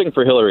ended up voting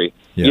for Hillary,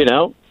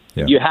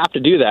 Yeah. You have to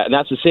do that, and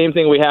that's the same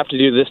thing we have to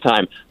do this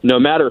time. No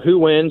matter who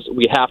wins,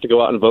 we have to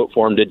go out and vote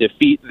for him to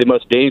defeat the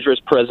most dangerous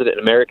president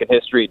in American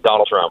history,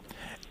 Donald Trump.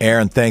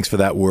 Aaron, thanks for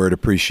that word.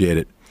 Appreciate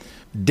it.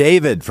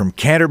 David from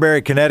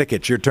Canterbury,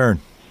 Connecticut, your turn.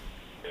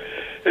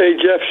 Hey,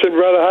 Jefferson,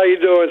 brother, how you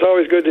doing? It's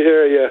always good to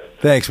hear you.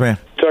 Thanks, man.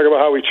 Talk about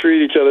how we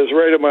treat each other. It's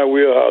right in my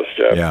wheelhouse,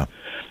 Jeff. Yeah.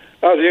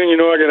 I was a union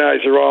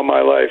organizer all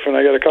my life, and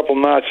I got a couple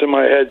knots in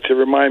my head to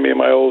remind me of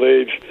my old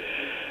age.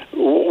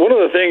 One of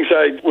the things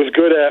I was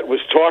good at was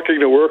talking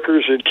to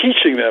workers and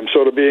teaching them,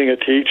 sort of being a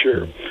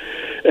teacher.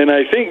 And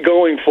I think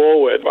going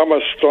forward, I'm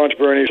a staunch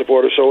Bernie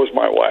supporter, so is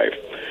my wife.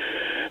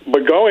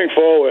 But going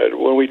forward,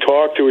 when we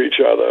talk to each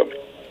other,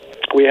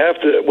 we have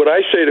to, what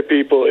I say to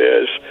people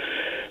is,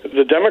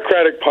 the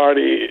Democratic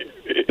Party,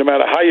 no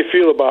matter how you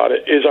feel about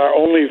it, is our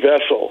only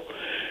vessel,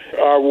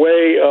 our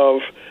way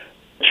of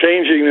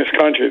changing this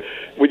country.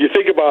 When you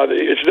think about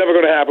it, it's never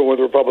going to happen with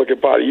the Republican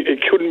Party.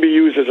 It couldn't be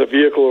used as a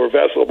vehicle or a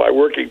vessel by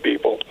working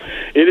people.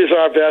 It is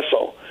our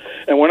vessel.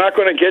 And we're not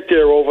going to get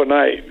there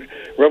overnight.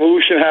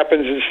 Revolution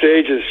happens in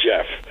stages,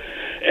 Jeff.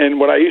 And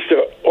what I used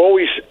to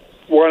always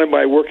wanted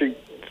my working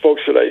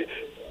folks that I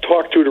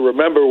talked to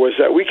remember was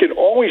that we can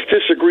always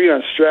disagree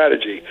on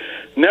strategy,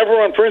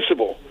 never on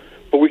principle,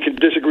 but we can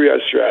disagree on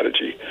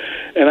strategy.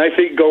 And I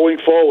think going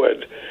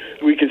forward,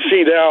 we can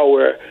see now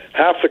where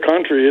half the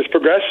country is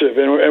progressive,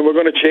 and we're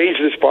going to change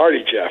this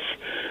party, Jeff.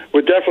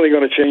 We're definitely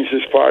going to change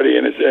this party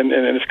and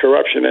its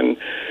corruption. And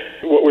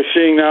what we're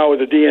seeing now with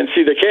the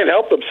DNC, they can't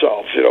help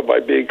themselves, by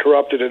being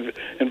corrupted and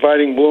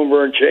inviting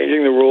Bloomberg,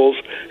 changing the rules.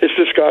 It's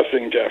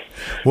disgusting, Jeff.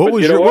 What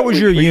was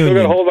your union? We're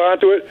going to hold on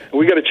to it, and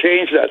we got to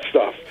change that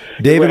stuff.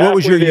 David, what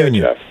was your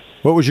union? Jeff.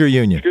 What was your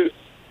union?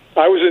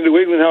 I was in the New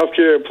England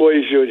Healthcare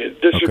Employees Union,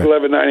 District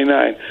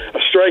 1199, a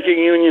striking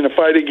union, a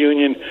fighting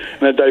union,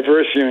 and a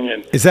diverse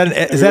union. Is that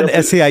an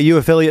SEIU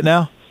affiliate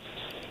now?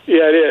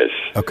 Yeah, it is.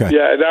 Okay.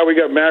 Yeah, now we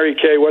got Mary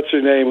Kay, what's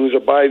her name, who's a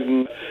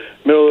Biden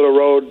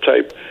middle-of-the-road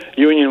type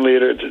union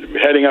leader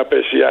heading up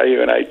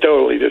SEIU, and I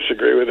totally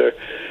disagree with her.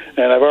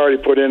 And I've already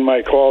put in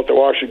my call to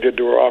Washington,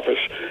 to her office.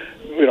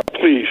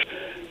 Please,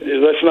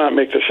 let's not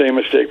make the same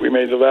mistake we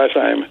made the last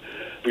time.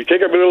 If we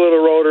take a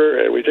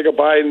middle-of-the-roader and we take a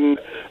Biden,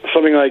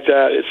 something like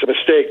that, it's a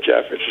mistake,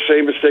 Jeff. It's the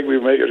same mistake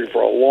we've made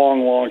for a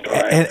long, long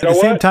time. And at the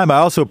same time, I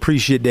also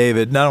appreciate,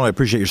 David, not only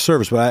appreciate your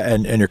service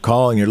and your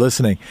call and your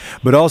listening,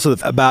 but also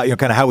about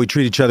kind of how we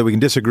treat each other. We can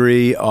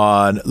disagree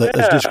on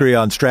let's disagree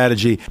on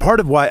strategy. Part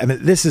of why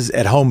this is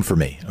at home for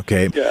me.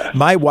 Okay,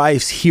 My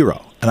wife's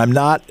hero, and I'm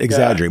not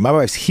exaggerating. My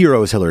wife's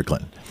hero is Hillary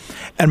Clinton.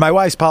 And my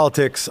wife's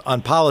politics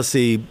on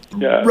policy,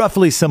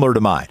 roughly similar to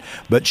mine.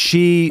 But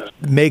she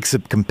makes a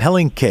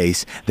compelling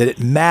case that it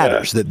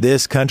matters that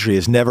this country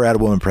has never had a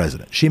woman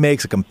president. She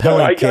makes a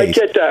compelling case.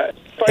 I get that.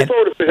 I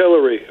voted for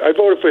Hillary.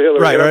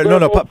 Right.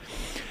 No.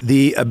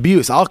 The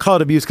abuse, I'll call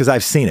it abuse because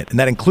I've seen it. And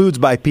that includes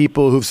by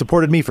people who've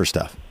supported me for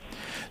stuff.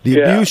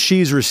 The abuse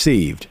she's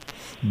received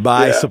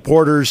by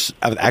supporters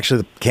of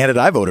actually the candidate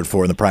I voted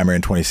for in the primary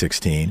in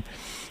 2016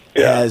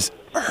 has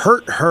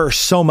hurt her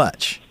so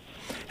much.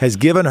 Has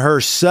given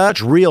her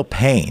such real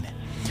pain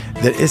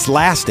that it's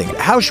lasting.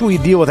 How should we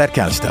deal with that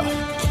kind of stuff?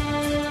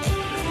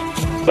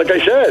 Like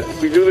I said,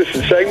 we do this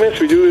in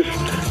segments. We do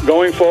this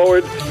going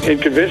forward in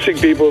convincing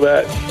people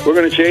that we're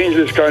going to change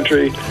this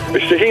country. We're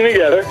sticking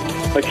together,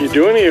 like you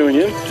do in the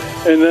union,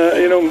 and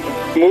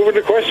moving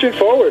the question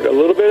forward a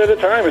little bit at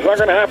a time. It's not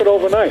going to happen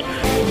overnight.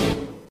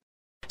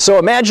 So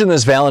imagine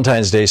this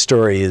Valentine's Day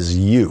story is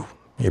you.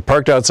 You're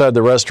parked outside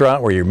the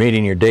restaurant where you're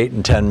meeting your date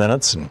in 10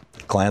 minutes, and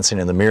glancing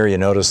in the mirror, you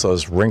notice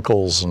those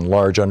wrinkles and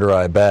large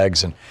under-eye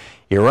bags, and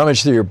you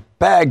rummage through your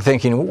bag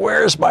thinking,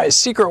 where's my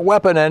secret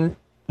weapon? And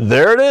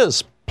there it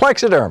is,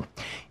 Plexiderm.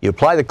 You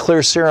apply the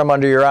clear serum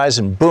under your eyes,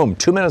 and boom,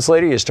 2 minutes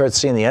later, you start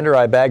seeing the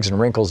under-eye bags and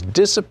wrinkles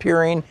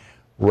disappearing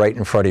right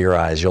in front of your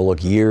eyes. You'll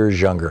look years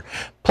younger.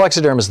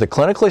 Plexiderm is the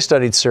clinically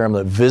studied serum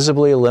that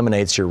visibly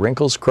eliminates your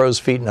wrinkles, crow's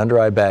feet, and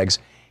under-eye bags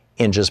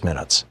in just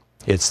minutes.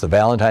 It's the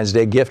Valentine's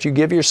Day gift you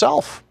give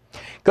yourself.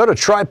 Go to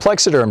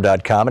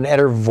tryplexiderm.com and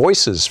enter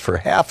VOICES for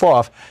half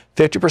off,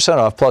 50%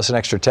 off, plus an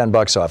extra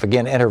 $10 off.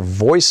 Again, enter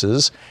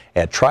VOICES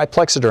at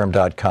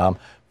tryplexiderm.com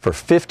for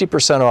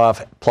 50%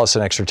 off, plus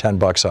an extra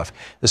 $10 off.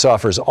 This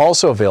offer is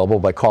also available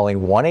by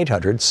calling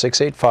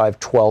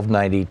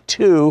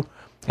 1-800-685-1292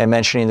 and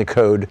mentioning the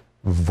code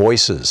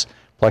VOICES.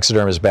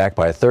 Plexiderm is backed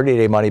by a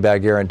 30-day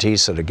money-back guarantee,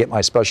 so to get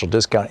my special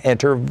discount,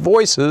 enter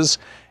VOICES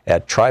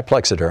at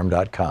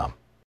tryplexiderm.com.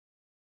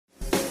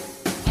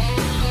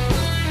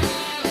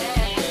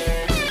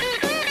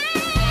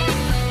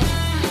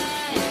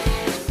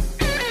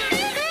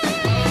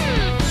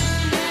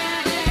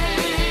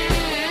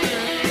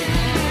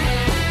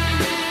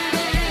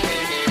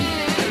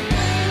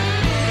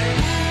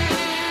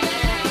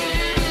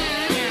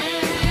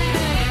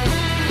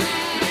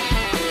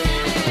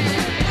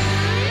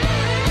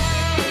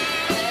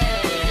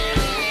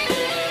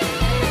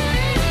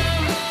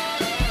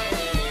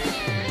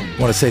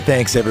 I want to say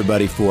thanks,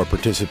 everybody, for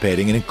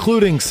participating, and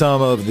including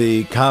some of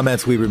the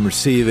comments we've been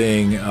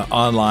receiving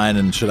online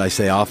and, should I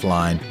say,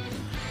 offline.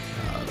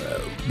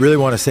 Really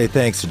want to say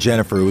thanks to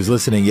Jennifer, who was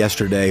listening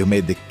yesterday, who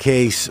made the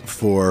case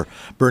for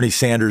Bernie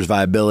Sanders'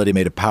 viability,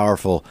 made a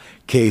powerful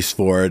case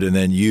for it, and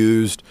then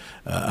used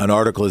an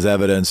article as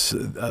evidence,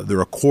 the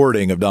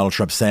recording of Donald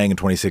Trump saying in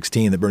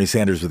 2016 that Bernie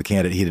Sanders was the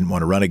candidate he didn't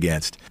want to run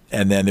against.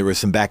 And then there was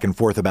some back and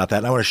forth about that.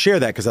 And I want to share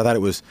that because I thought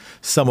it was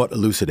somewhat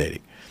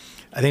elucidating.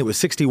 I think it was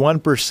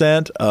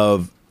 61%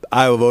 of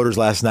Iowa voters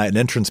last night in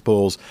entrance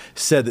polls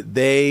said that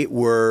they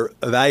were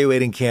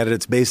evaluating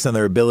candidates based on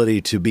their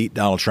ability to beat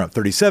Donald Trump.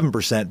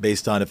 37%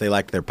 based on if they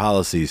liked their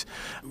policies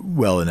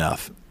well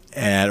enough,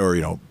 or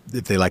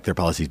if they liked their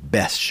policies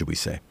best, should we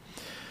say.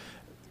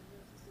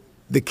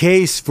 The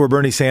case for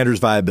Bernie Sanders'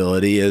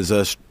 viability is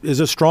a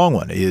strong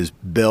one. He has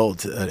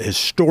built a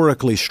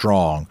historically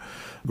strong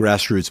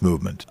grassroots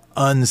movement.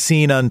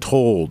 Unseen,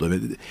 untold. I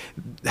mean,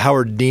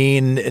 Howard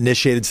Dean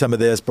initiated some of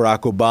this.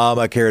 Barack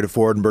Obama carried it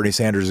forward, and Bernie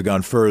Sanders has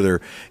gone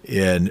further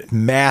in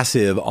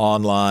massive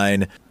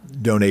online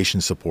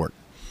donation support.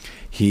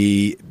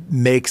 He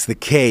makes the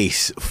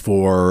case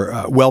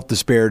for wealth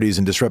disparities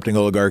and disrupting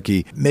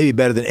oligarchy maybe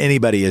better than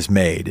anybody has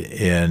made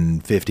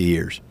in 50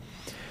 years.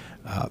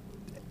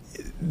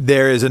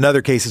 There is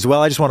another case as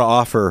well. I just want to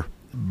offer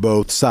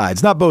both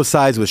sides. Not both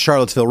sides with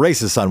Charlottesville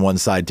racists on one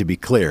side, to be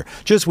clear,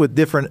 just with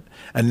different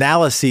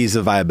analyses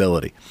of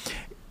viability.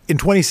 In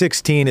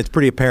 2016, it's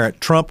pretty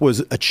apparent Trump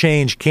was a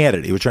change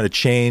candidate. He was trying to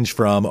change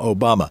from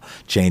Obama.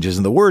 Change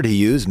isn't the word he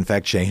used. In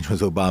fact, change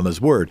was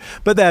Obama's word.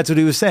 But that's what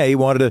he was saying. He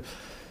wanted to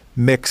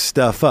mix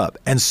stuff up.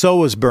 And so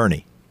was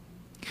Bernie.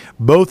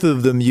 Both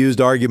of them used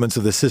arguments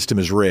of the system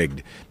is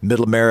rigged.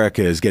 Middle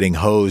America is getting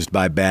hosed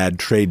by bad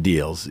trade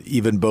deals.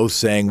 Even both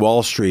saying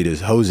Wall Street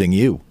is hosing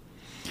you.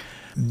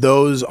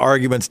 Those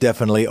arguments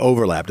definitely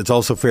overlapped. It's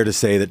also fair to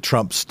say that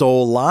Trump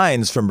stole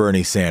lines from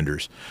Bernie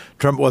Sanders.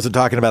 Trump wasn't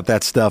talking about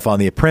that stuff on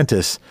The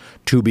Apprentice,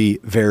 to be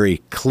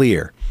very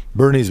clear.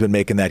 Bernie's been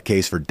making that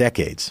case for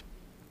decades.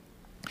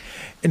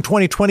 In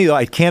 2020, though,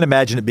 I can't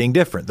imagine it being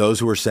different.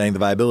 Those who are saying the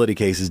viability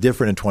case is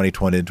different in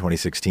 2020 and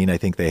 2016, I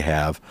think they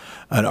have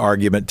an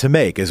argument to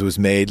make, as was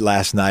made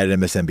last night at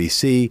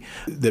MSNBC,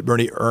 that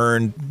Bernie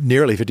earned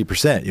nearly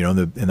 50%,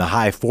 in the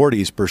high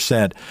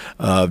 40%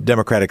 of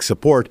Democratic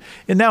support.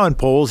 And now in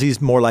polls,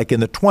 he's more like in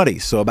the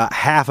 20s. So about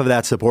half of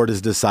that support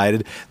is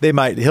decided.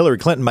 Hillary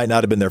Clinton might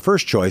not have been their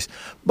first choice,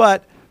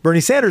 but Bernie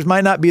Sanders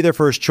might not be their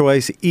first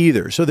choice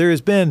either. So there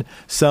has been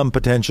some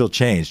potential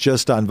change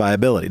just on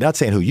viability. Not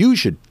saying who you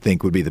should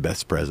think would be the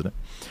best president.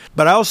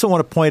 But I also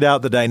want to point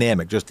out the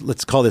dynamic. Just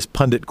let's call this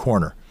pundit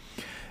corner.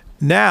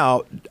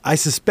 Now, I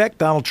suspect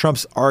Donald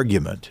Trump's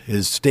argument,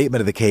 his statement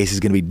of the case, is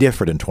going to be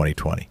different in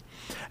 2020.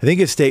 I think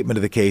his statement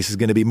of the case is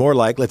going to be more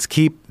like, let's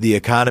keep the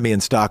economy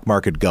and stock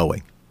market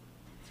going.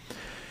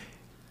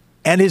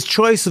 And his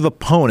choice of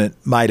opponent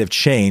might have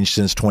changed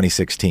since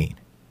 2016.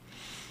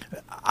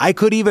 I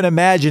could even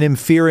imagine him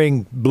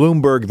fearing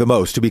Bloomberg the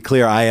most. To be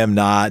clear, I am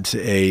not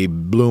a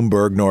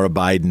Bloomberg nor a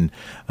Biden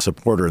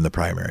supporter in the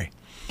primary.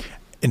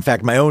 In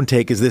fact, my own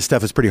take is this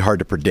stuff is pretty hard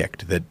to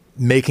predict, that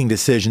making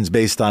decisions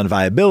based on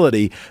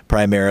viability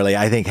primarily,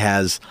 I think,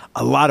 has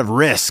a lot of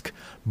risk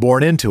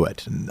born into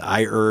it. And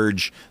I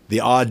urge the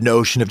odd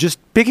notion of just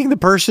picking the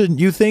person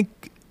you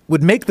think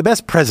would make the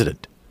best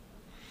president.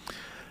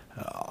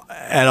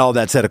 And all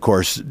that said, of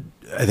course,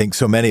 I think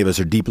so many of us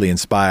are deeply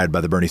inspired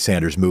by the Bernie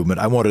Sanders movement.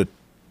 I want to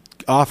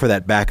offer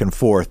that back and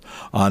forth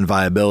on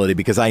viability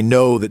because I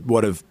know that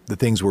one of the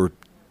things we're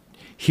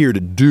here to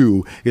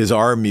do is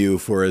arm you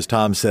for, as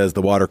Tom says,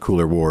 the water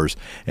cooler wars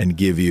and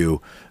give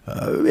you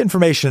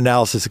information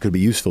analysis that could be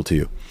useful to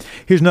you.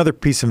 Here's another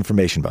piece of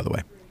information, by the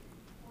way.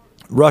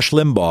 Rush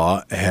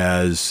Limbaugh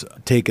has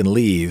taken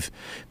leave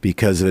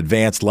because of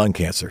advanced lung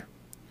cancer.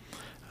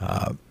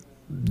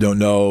 Don't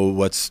know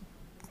what's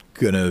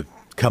going to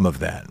come of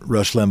that.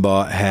 Rush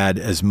Limbaugh had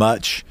as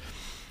much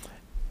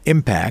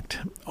impact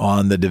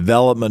on the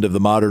development of the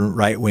modern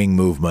right-wing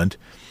movement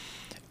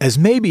as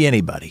maybe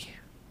anybody.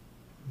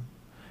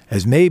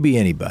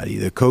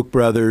 The Koch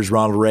brothers,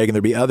 Ronald Reagan,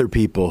 there'd be other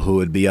people who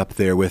would be up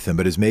there with him,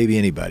 but as maybe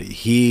anybody.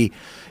 He,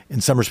 in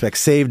some respects,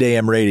 saved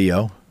AM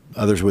radio.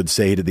 Others would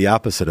say he did the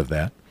opposite of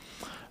that.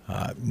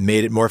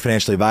 Made it more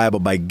financially viable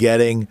by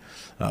getting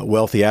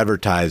wealthy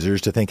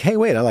advertisers to think, hey,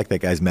 wait, I like that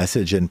guy's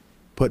message, and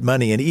put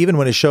money in, even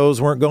when his shows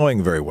weren't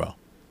going very well.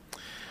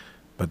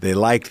 But they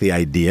liked the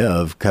idea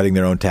of cutting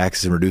their own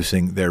taxes and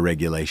reducing their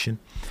regulation.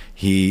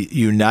 He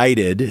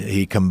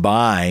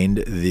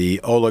combined the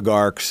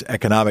oligarchs'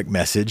 economic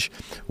message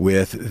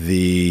with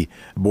the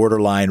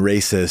borderline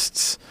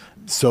racists'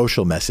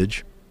 social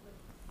message,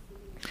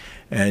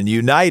 and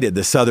united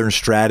the Southern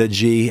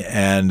strategy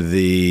and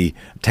the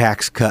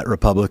tax cut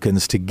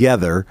Republicans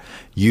together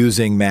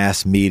using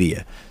mass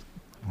media.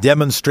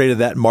 Demonstrated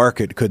that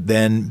market could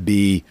then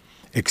be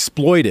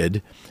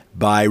exploited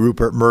by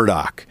Rupert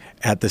Murdoch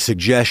at the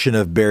suggestion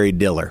of Barry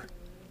Diller.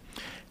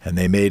 And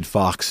they made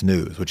Fox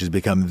News, which has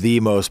become the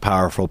most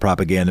powerful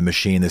propaganda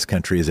machine this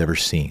country has ever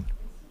seen.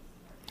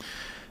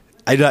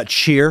 I do not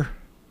cheer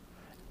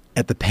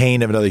at the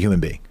pain of another human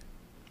being.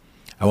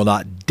 I will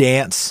not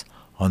dance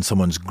on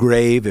someone's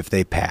grave if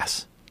they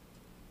pass.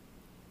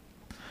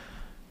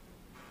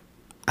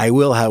 I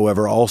will,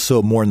 however,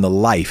 also mourn the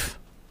life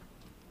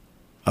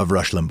of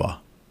Rush Limbaugh.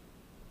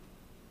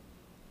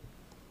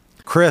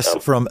 Chris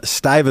from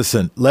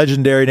Stuyvesant,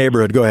 legendary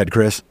neighborhood. Go ahead,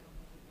 Chris.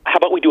 How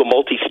about we do a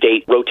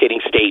multi-state, rotating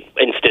state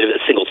instead of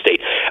a single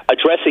state?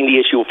 Addressing the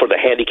issue for the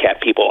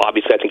handicapped people,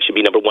 obviously, I think should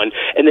be number one.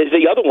 And then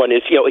the other one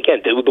is,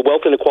 again, the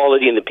wealth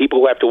inequality and the people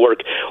who have to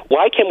work.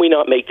 Why can we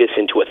not make this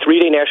into a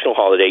 3-day national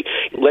holiday?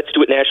 Let's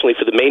do it nationally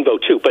for the main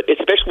vote, too. But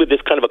especially with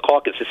this kind of a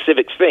caucus, a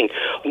civics thing,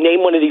 name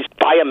one of these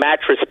buy a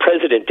mattress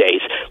president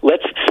days.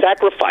 Let's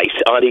sacrifice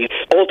on the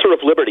altar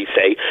of liberty,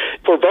 say,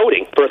 for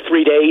voting for a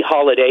 3-day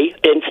holiday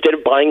instead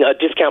of buying a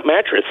discount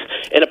mattress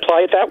and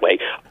apply it that way.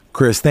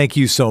 Chris, thank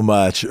you so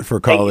much for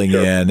calling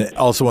in.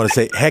 Also want to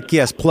say, heck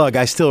yes, plug.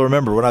 I still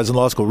remember when I was in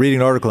law school reading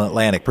an article in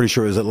Atlantic, pretty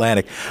sure it was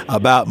Atlantic,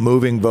 about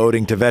moving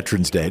voting to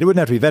Veterans Day. It wouldn't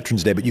have to be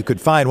Veterans Day, but you could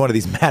find one of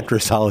these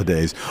mattress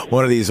holidays,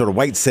 one of these sort of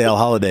white sale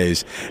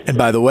holidays. And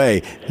by the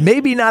way,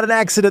 maybe not an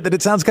accident that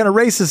it sounds kind of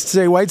racist to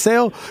say white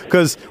sale,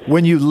 because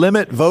when you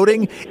limit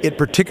voting, it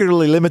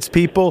particularly limits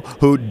people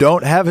who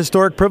don't have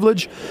historic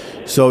privilege.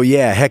 So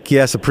yeah, heck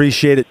yes,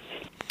 appreciate it.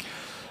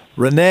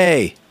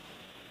 Renee.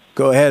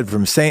 Go ahead,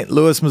 from St.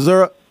 Louis,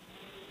 Missouri.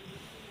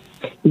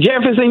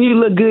 Jefferson, you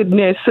look good in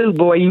that suit,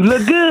 boy. You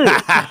look good.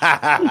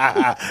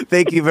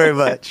 Thank you very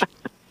much.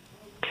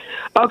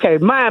 Okay,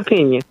 my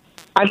opinion.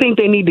 I think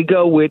they need to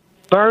go with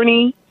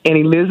Bernie and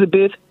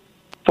Elizabeth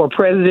for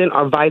president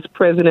or vice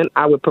president.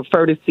 I would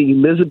prefer to see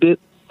Elizabeth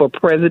for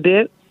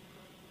president.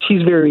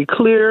 She's very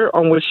clear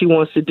on what she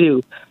wants to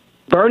do.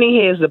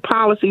 Bernie has the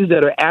policies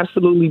that are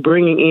absolutely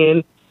bringing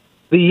in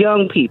the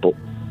young people.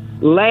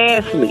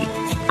 Lastly,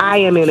 I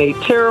am in a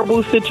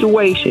terrible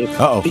situation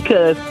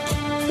because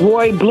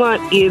Roy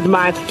Blunt is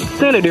my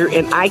senator,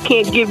 and I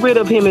can't get rid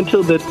of him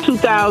until the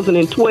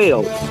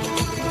 2012.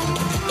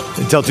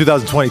 Until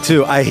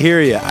 2022. I hear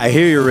you. I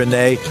hear you,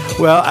 Renee.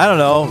 Well, I don't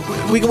know.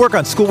 We can work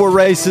on school board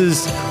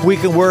races. We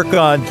can work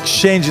on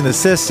changing the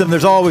system.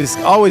 There's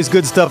always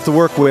good stuff to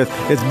work with.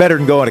 It's better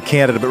than going to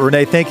Canada. But,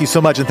 Renee, thank you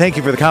so much, and thank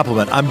you for the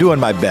compliment. I'm doing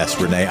my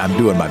best, Renee. I'm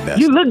doing my best.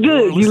 You look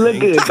good. You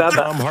look good.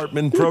 Tom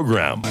Hartman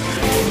Program.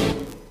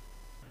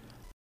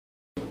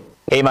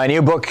 Hey, my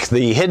new book,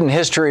 The Hidden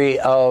History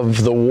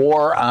of the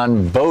War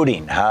on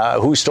Voting,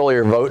 Who Stole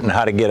Your Vote and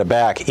How to Get It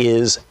Back,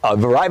 is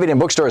arriving in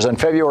bookstores on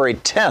February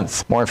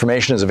 10th. More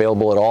information is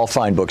available at all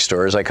fine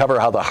bookstores. I cover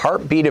how the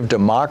heartbeat of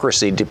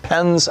democracy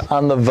depends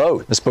on the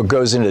vote. This book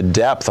goes into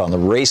depth on the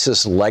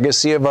racist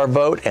legacy of our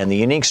vote and the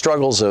unique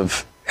struggles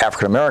of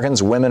African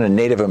Americans, women, and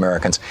Native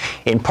Americans.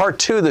 In part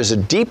 2, there's a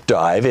deep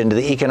dive into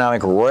the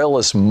economic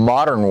royalist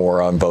modern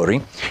war on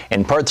voting.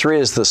 And part 3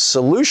 is the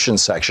solution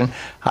section,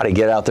 how to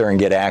get out there and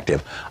get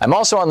active. I'm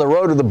also on the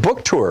road to the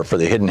book tour for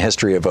The Hidden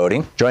History of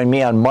Voting. Join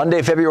me on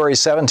Monday, February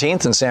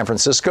 17th in San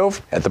Francisco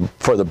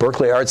for the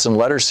Berkeley Arts and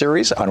Letters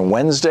series, on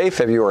Wednesday,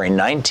 February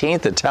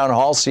 19th at Town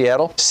Hall,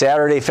 Seattle,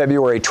 Saturday,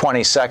 February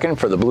 22nd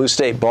for the Blue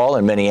State Ball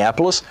in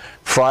Minneapolis,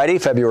 Friday,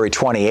 February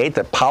 28th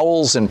at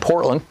Powell's in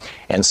Portland,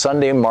 and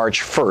Sunday,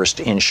 March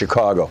 1st in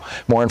Chicago.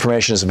 More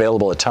information is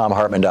available at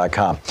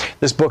TomHartman.com.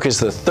 This book is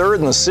the third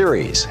in the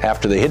series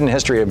after The Hidden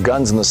History of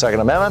Guns and the Second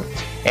Amendment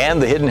and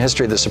The Hidden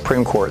History of the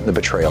Supreme Court and the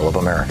Betrayal of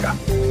America.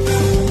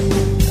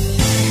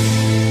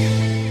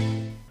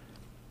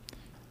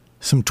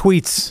 Some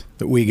tweets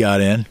that we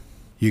got in.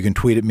 You can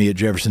tweet at me at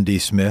Jefferson D.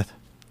 Smith.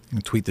 You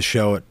can tweet the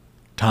show at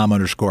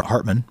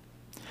Tom_Hartman.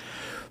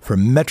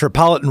 From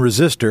Metropolitan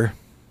Resistor,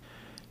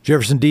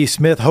 Jefferson D.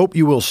 Smith, hope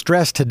you will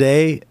stress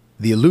today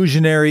the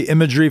illusionary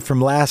imagery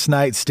from last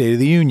night's State of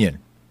the Union,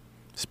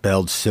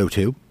 spelled so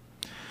too.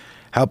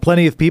 How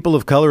plenty of people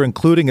of color,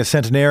 including a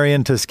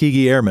centenarian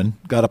Tuskegee Airman,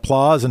 got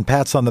applause and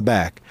pats on the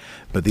back,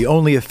 but the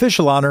only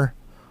official honor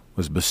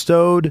was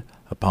bestowed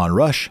upon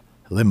Rush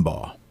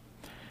Limbaugh.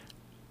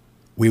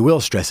 We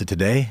will stress it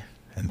today,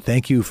 and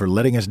thank you for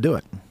letting us do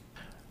it.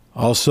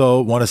 Also,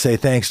 want to say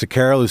thanks to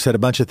Carol, who said a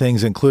bunch of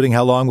things, including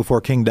how long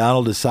before King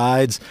Donald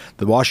decides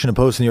the Washington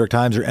Post and the New York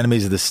Times are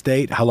enemies of the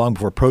state, how long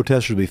before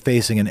protesters will be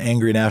facing an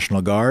angry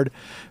National Guard.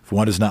 If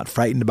one is not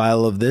frightened by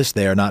all of this,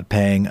 they are not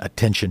paying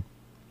attention.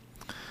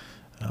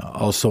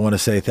 Also want to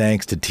say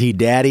thanks to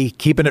T-Daddy.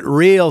 Keeping it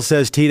real,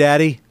 says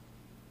T-Daddy.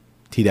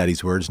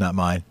 T-Daddy's words, not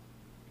mine.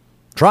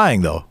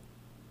 Trying, though.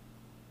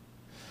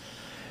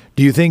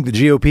 Do you think the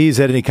GOP's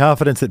had any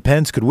confidence that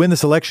Pence could win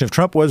this election if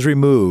Trump was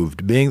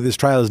removed? Being that this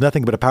trial is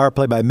nothing but a power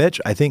play by Mitch,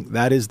 I think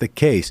that is the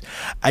case.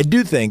 I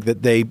do think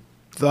that they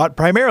thought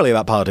primarily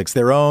about politics,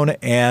 their own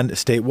and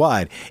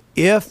statewide.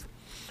 And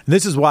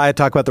this is why I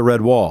talk about the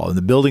Red Wall and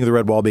the building of the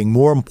Red Wall being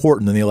more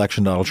important than the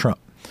election of Donald Trump.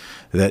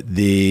 That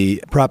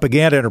the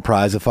propaganda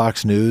enterprise of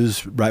Fox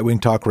News, right-wing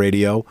talk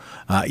radio,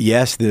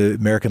 yes, the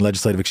American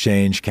Legislative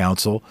Exchange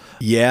Council,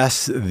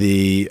 yes,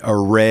 the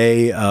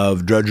array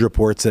of Drudge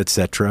Reports,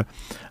 etc.,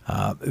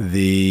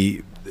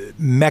 the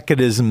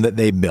mechanism that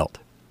they built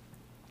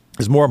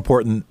is more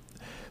important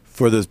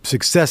for the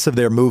success of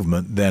their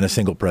movement than a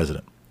single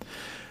president.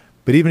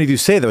 But even if you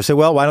say that, say,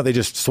 well, why don't they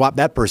just swap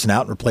that person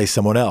out and replace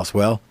someone else?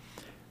 Well,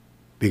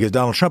 because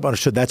Donald Trump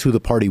understood that's who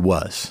the party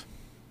was.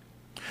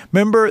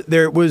 Remember,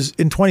 there was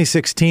in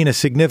 2016 a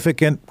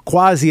significant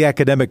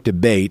quasi-academic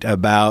debate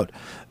about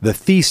the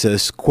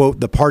thesis,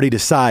 quote, the party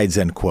decides,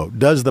 end quote.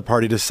 Does the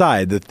party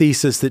decide? The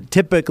thesis that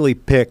typically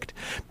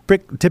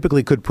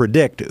could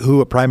predict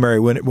who a primary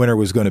winner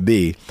was going to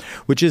be,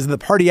 which is the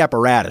party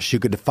apparatus. You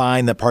could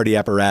define the party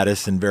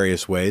apparatus in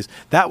various ways.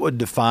 That would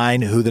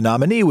define who the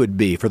nominee would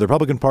be for the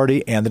Republican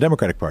Party and the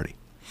Democratic Party.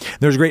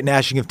 There's great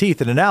gnashing of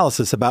teeth and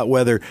analysis about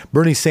whether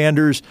Bernie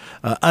Sanders'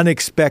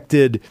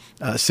 unexpected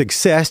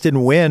success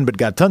didn't win but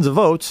got tons of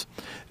votes,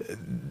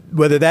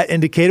 whether that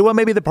indicated, well,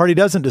 maybe the party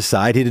doesn't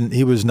decide.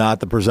 He was not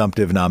the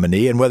presumptive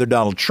nominee, and whether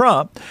Donald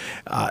Trump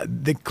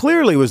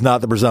clearly was not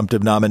the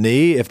presumptive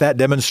nominee if that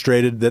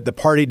demonstrated that the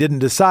party didn't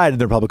decide in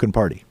the Republican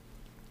Party.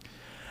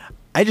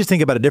 I just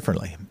think about it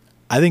differently.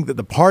 I think that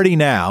the party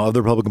now of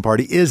the Republican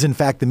Party is, in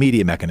fact, the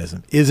media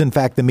mechanism, is, in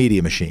fact, the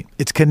media machine.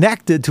 It's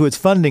connected to its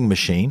funding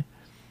machine.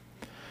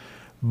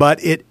 But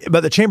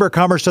the Chamber of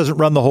Commerce doesn't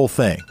run the whole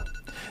thing.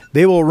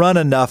 They will run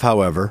enough,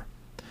 however,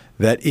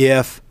 that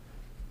if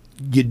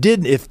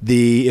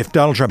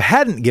Donald Trump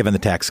hadn't given the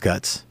tax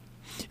cuts,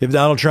 if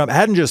Donald Trump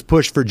hadn't just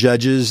pushed for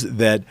judges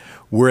that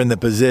were in the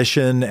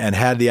position and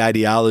had the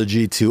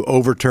ideology to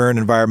overturn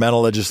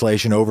environmental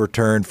legislation,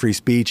 overturn free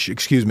speech, to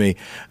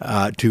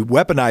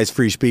weaponize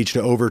free speech,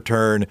 to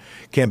overturn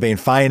campaign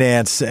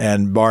finance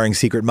and barring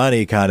secret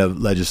money kind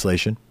of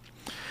legislation,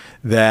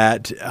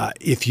 that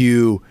if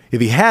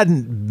he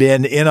hadn't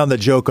been in on the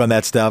joke on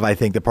that stuff, I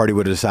think the party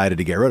would have decided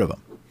to get rid of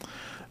him.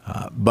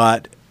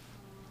 But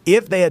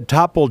if they had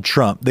toppled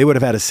Trump, they would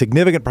have had a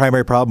significant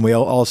primary problem. We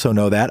also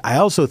know that. I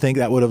also think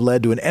that would have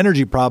led to an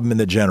energy problem in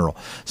the general.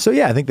 So,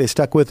 yeah, I think they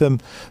stuck with him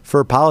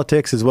for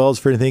politics as well as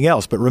for anything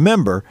else. But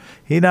remember,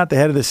 he's not the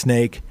head of the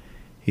snake.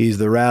 He's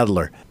the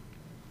rattler.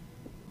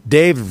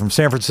 Dave from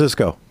San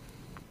Francisco.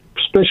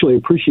 Especially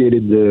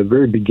appreciated the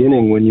very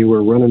beginning when you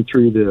were running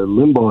through the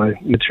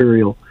Limbaugh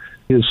material,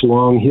 his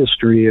long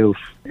history of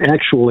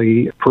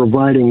actually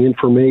providing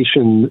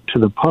information to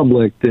the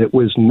public that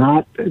was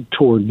not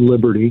toward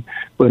liberty,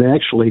 but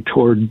actually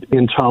toward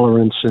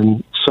intolerance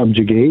and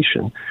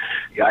subjugation.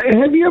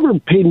 Have you ever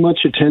paid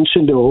much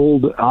attention to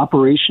old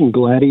Operation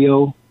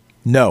Gladio?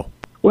 No.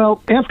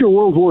 Well, after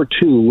World War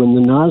II, when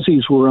the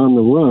Nazis were on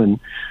the run,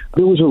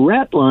 there was a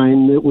rat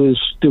line that was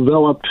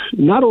developed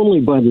not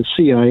only by the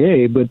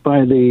CIA, but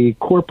by the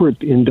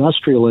corporate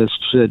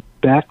industrialists that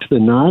backed the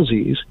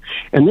Nazis.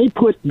 And they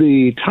put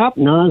the top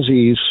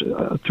Nazis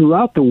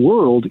throughout the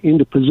world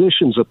into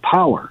positions of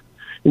power.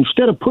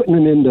 Instead of putting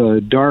them into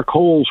dark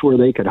holes where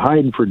they could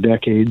hide for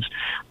decades,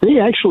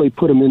 they actually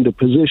put them into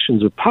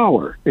positions of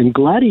power. And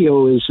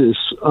Gladio is this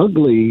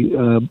ugly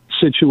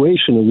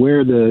situation of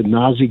where the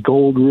Nazi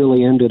gold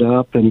really ended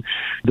up and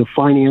the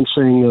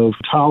financing of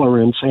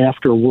tolerance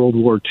after World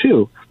War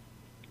II.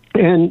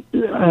 And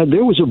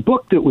there was a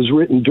book that was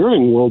written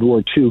during World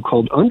War II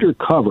called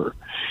Undercover.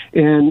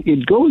 And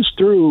it goes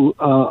through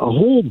a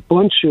whole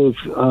bunch of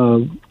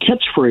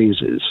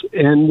catchphrases.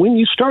 And when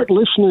you start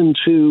listening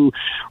to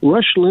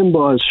Rush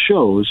Limbaugh's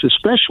shows,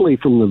 especially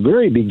from the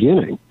very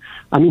beginning,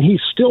 I mean, he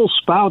still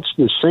spouts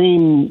the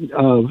same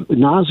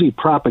Nazi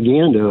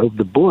propaganda of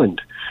the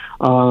Bund.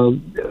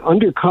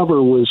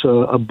 Undercover was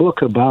a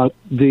book about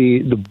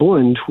the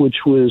Bund,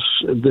 which was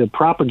the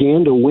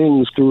propaganda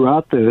wings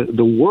throughout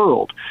the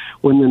world.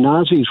 When the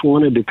Nazis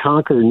wanted to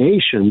conquer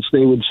nations,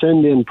 they would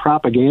send in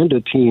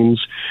propaganda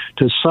teams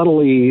to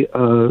subtly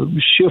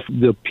shift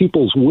the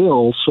people's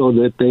will so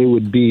that they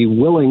would be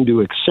willing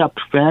to accept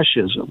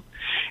fascism.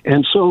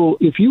 And so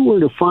if you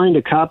were to find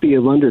a copy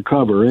of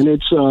Undercover, and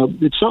it's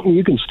something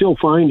you can still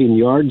find in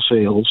yard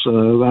sales,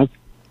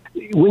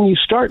 when you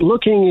start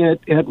looking at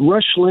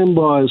Rush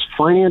Limbaugh's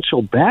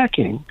financial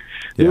backing,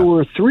 there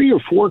were 3 or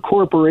 4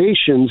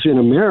 corporations in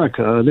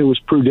America. There was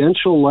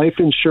Prudential Life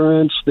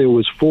Insurance, there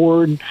was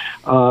Ford,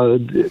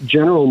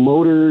 General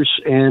Motors,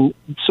 and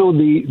so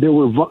there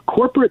were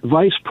corporate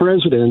vice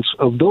presidents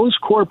of those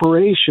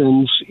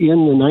corporations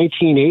in the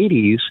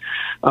 1980s,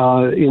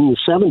 in the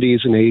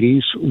 70s and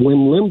 80s,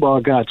 when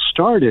Limbaugh got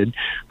started,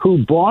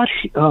 who bought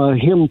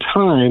him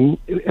time,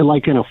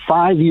 like in a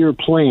 5-year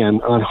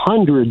plan, on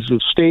hundreds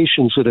of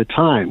stations at a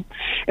time.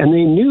 And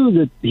they knew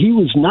that he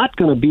was not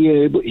going to be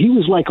able, he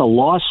was like a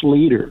loss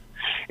leader.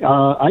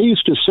 I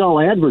used to sell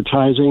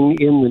advertising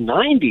in the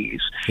 90s,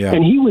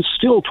 and he was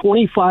still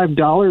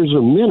 $25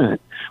 a minute.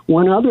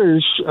 When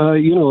others,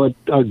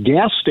 a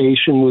gas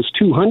station was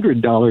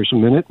 $200 a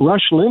minute,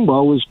 Rush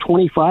Limbaugh was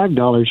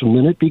 $25 a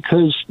minute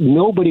because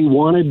nobody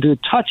wanted to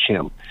touch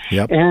him.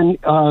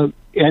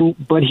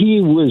 But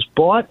he was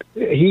bought.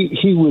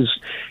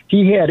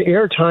 He had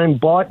airtime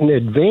bought in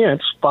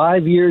advance,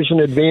 5 years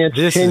in advance,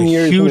 10 years in advance.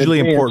 This is a hugely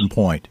important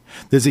point.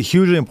 There's a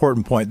hugely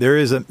important point.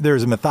 There's a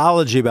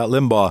mythology about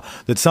Limbaugh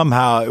that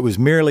somehow it was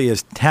merely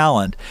his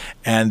talent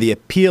and the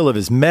appeal of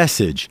his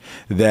message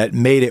that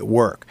made it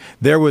work.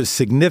 There was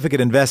significant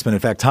investment.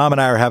 In fact, Tom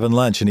and I were having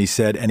lunch, and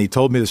he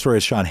told me the story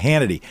of Sean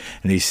Hannity,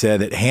 and he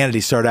said that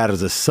Hannity started out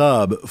as a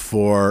sub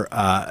for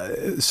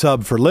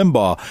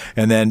Limbaugh,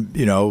 and then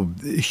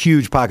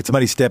huge pockets of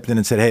money stepped in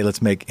and said, "Hey,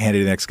 let's make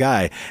Hannity the next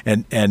guy."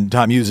 And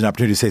Tom used an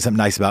opportunity to say something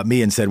nice about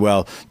me and said,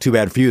 "Well, too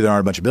bad for you. There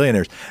aren't a bunch of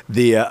billionaires."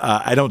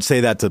 I don't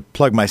say that to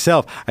plug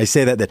myself. I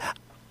say that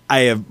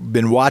I have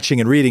been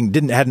watching and reading,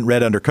 hadn't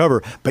read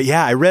Undercover, but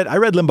yeah, I read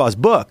Limbaugh's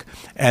book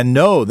and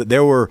know that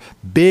there were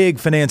big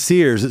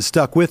financiers that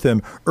stuck with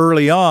him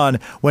early on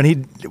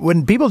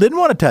when people didn't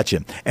want to touch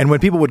him, and when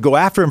people would go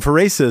after him for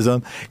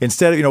racism.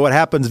 Instead of what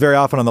happens very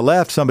often on the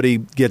left, somebody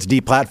gets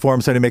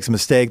deplatformed, somebody makes a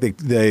mistake,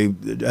 they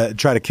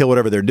try to kill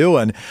whatever they're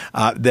doing.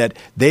 That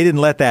they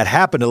didn't let that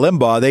happen to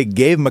Limbaugh. They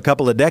gave him a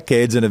couple of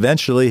decades and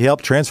eventually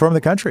helped transform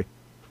the country.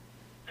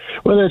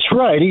 Well, that's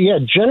right. Yeah,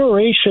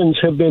 generations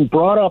have been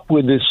brought up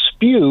with this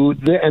spew,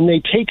 and they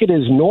take it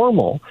as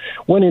normal,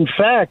 when in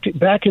fact,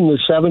 back in the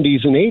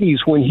 70s and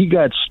 80s, when he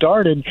got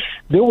started,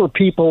 there were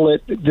people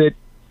that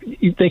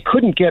they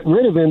couldn't get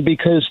rid of him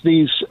because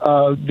these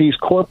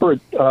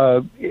corporate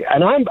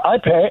and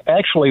I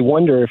actually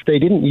wonder if they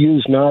didn't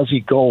use Nazi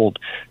gold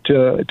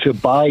to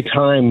buy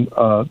time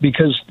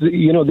because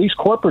these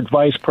corporate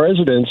vice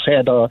presidents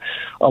had a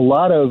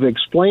lot of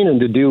explaining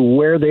to do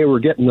where they were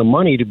getting the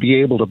money to be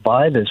able to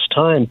buy this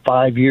time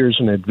 5 years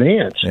in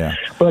advance. Yeah.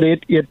 But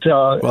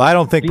well, I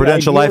don't think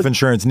Prudential Life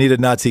Insurance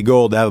needed Nazi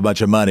gold to have a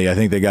bunch of money. I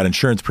think they got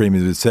insurance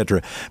premiums,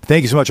 etc.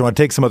 Thank you so much. I want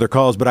to take some other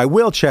calls, but I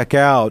will check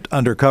out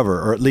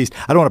Undercover, or at least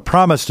I don't want to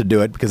promise to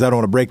do it because I don't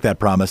want to break that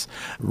promise.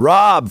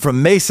 Rob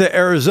from Mesa,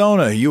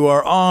 Arizona, you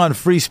are on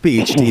Free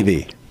Speech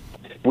TV.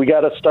 We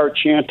got to start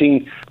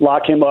chanting,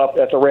 lock him up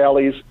at the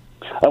rallies.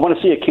 I want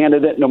to see a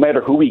candidate, no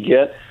matter who we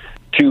get,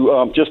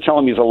 to just tell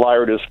him he's a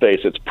liar to his face.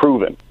 It's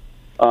proven.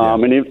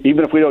 And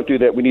even if we don't do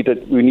that, we need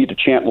to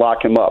chant,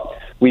 lock him up.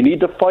 We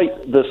need to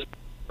fight this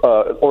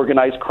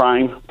organized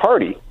crime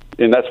party,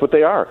 and that's what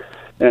they are.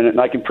 And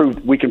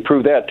we can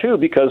prove that too,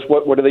 because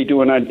what are they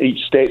doing on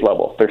each state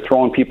level? They're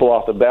throwing people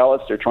off the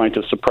ballots. They're trying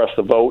to suppress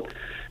the vote,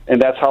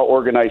 and that's how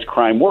organized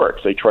crime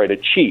works. They try to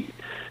cheat,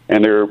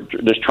 and they're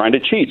just trying to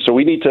cheat. So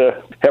we need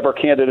to have our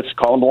candidates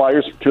call them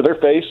liars to their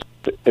face,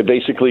 and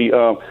basically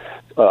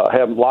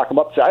have them lock them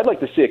up. So I'd like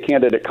to see a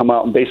candidate come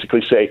out and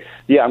basically say,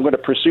 "Yeah, I'm going to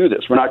pursue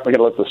this. We're not going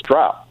to let this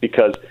drop,"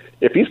 because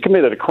if he's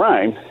committed a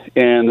crime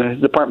and the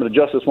Department of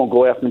Justice won't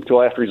go after him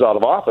until after he's out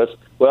of office,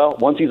 well,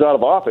 once he's out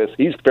of office,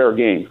 he's fair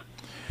game.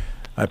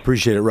 I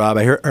appreciate it, Rob.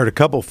 I heard a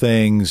couple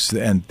things,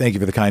 and thank you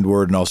for the kind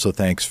word, and also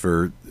thanks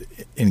for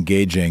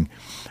engaging.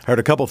 I heard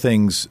a couple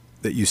things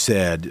that you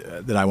said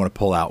that I want to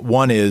pull out.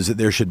 One is that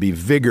there should be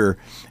vigor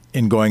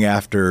in going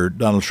after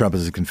Donald Trump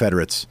and his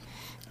Confederates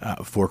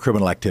for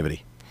criminal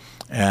activity.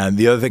 And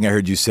the other thing I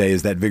heard you say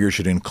is that vigor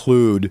should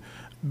include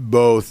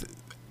both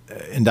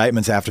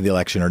indictments after the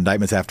election or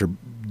indictments after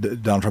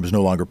Donald Trump is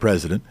no longer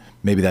president.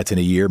 Maybe that's in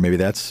a year, maybe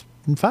that's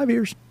in 5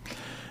 years.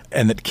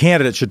 And that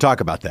candidates should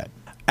talk about that.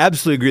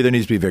 Absolutely agree there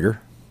needs to be vigor.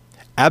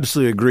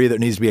 Absolutely agree there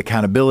needs to be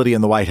accountability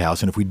in the White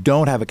House. And if we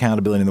don't have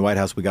accountability in the White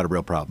House, we got a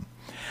real problem.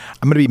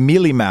 I'm going to be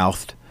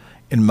mealy-mouthed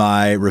in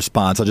my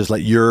response. I'll just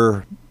let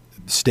your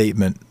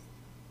statement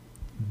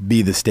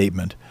be the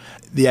statement.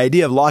 The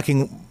idea of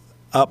locking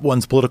up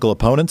one's political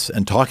opponents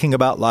and talking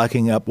about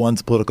locking up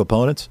one's political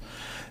opponents,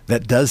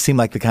 that does seem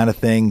like the kind of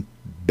thing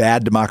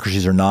bad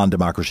democracies or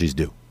non-democracies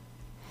do.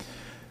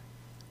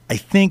 I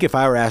think if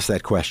I were asked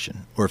that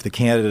question, or if the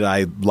candidate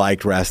I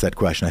liked were asked that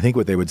question, I think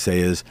what they would say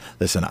is,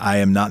 listen, I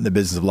am not in the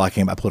business of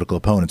locking up my political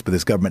opponents, but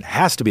this government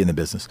has to be in the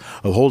business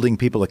of holding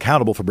people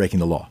accountable for breaking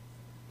the law.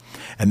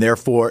 And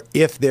therefore,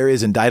 if there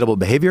is indictable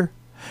behavior,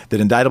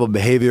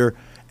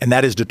 and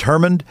that is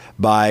determined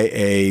by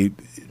a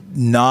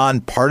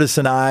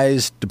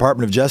non-partisanized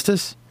Department of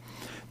Justice,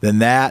 then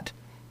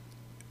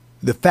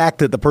the fact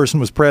that the person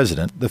was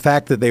president, the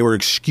fact that they were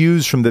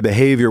excused from the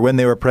behavior when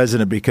they were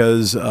president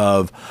because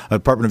of a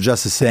Department of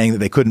Justice saying that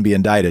they couldn't be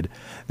indicted,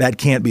 that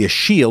can't be a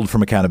shield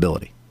from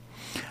accountability.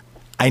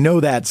 I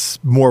know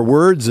that's more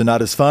words and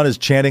not as fun as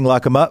chanting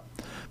lock 'em up,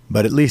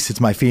 but at least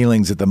it's my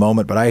feelings at the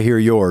moment, but I hear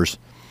yours.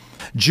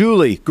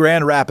 Julie,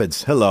 Grand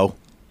Rapids, hello.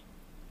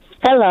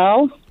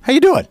 Hello. How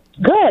you doing?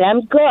 Good.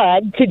 I'm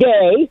good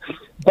today,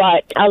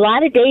 but a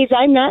lot of days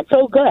I'm not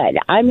so good.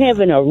 I'm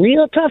having a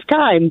real tough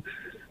time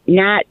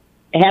not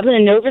having a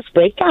nervous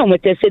breakdown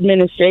with this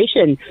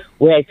administration,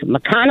 with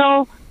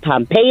McConnell,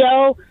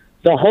 Pompeo,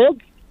 the whole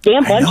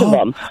damn bunch of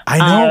them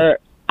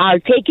are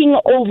taking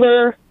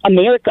over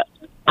America.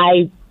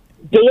 I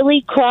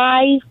daily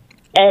cry,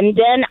 and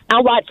then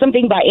I'll watch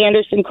something by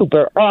Anderson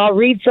Cooper, or I'll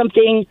read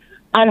something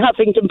on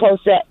Huffington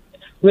Post that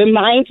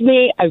reminds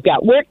me I've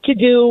got work to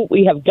do.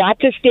 We have got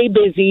to stay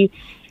busy.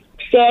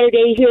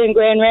 Saturday here in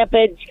Grand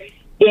Rapids,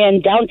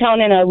 in downtown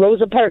in our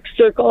Rosa Parks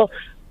Circle,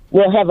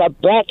 we'll have a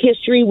Black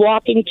History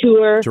walking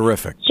tour.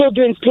 Terrific.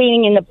 Children's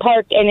painting in the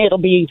park, and it'll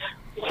be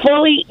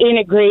fully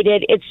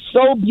integrated. It's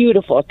so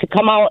beautiful to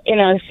come out in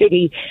our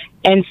city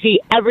and see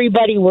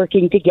everybody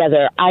working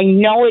together. I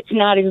know it's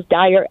not as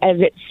dire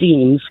as it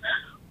seems,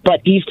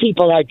 but these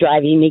people are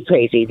driving me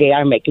crazy. They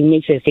are making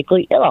me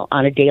physically ill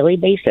on a daily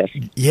basis.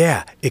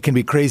 Yeah, it can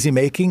be crazy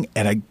making,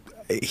 and I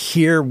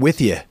here with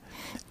you.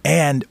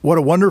 And what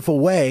a wonderful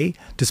way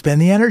to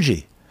spend the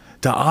energy,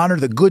 to honor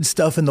the good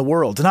stuff in the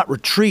world, to not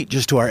retreat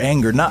just to our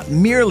anger, not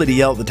merely to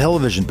yell at the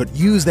television, but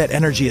use that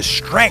energy as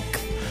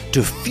strength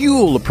to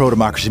fuel the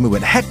pro-democracy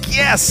movement. Heck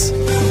yes!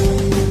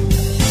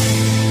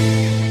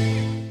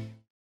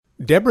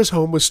 Deborah's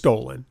home was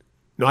stolen.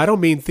 No, I don't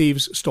mean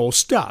thieves stole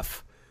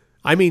stuff.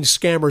 I mean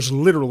scammers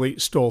literally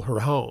stole her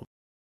home.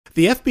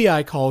 The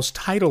FBI calls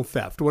title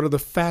theft one of the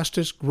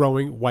fastest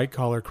growing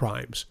white-collar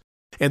crimes.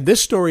 And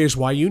this story is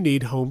why you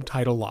need Home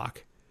Title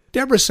Lock.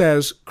 Deborah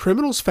says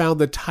criminals found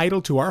the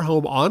title to our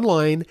home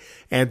online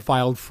and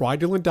filed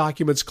fraudulent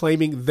documents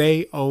claiming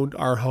they owned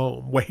our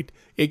home. Wait,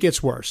 it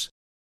gets worse.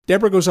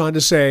 Deborah goes on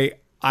to say,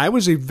 I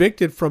was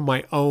evicted from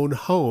my own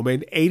home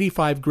and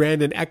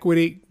 $85,000 in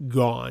equity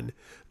gone.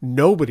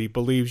 Nobody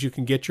believes you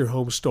can get your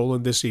home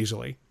stolen this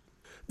easily.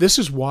 This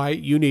is why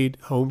you need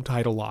Home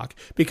Title Lock,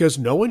 because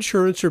no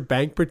insurance or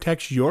bank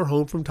protects your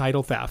home from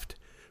title theft.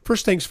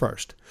 First things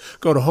first,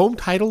 go to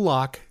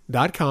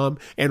HometitleLock.com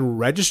and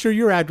register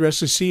your address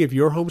to see if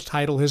your home's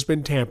title has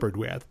been tampered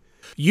with.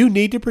 You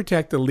need to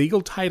protect the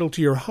legal title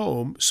to your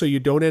home so you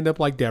don't end up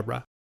like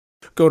Deborah.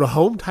 Go to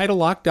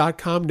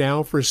HometitleLock.com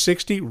now for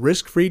 60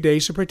 risk-free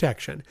days of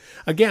protection.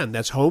 Again,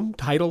 that's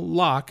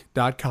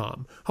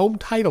HometitleLock.com.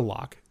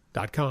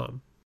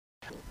 HometitleLock.com.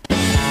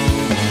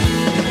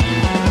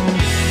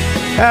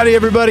 Howdy,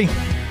 everybody.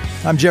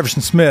 I'm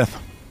Jefferson Smith.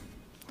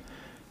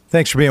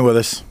 Thanks for being with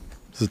us.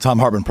 This is the Thom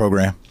Hartmann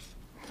program.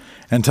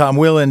 And Tom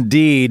will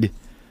indeed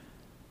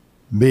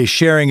be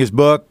sharing his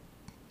book,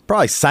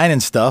 probably signing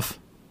stuff,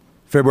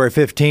 February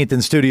 15th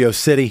in Studio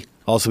City.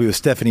 Also be with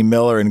Stephanie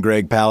Miller and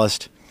Greg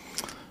Palast.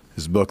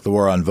 His book, The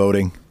War on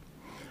Voting,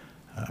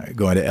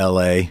 going to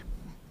L.A.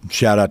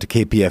 Shout out to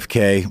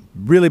KPFK.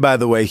 Really, by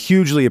the way,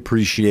 hugely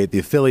appreciate the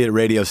affiliate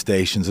radio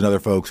stations and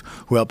other folks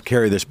who help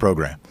carry this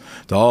program.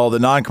 To all the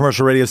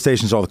non-commercial radio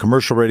stations, all the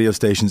commercial radio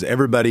stations,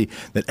 everybody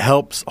that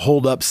helps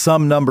hold up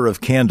some number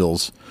of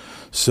candles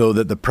so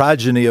that the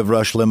progeny of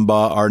Rush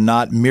Limbaugh are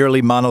not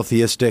merely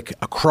monotheistic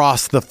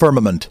across the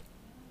firmament.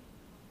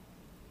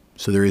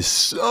 So there is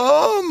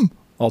some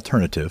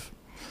alternative.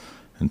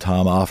 And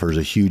Tom offers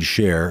a huge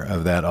share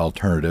of that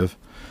alternative.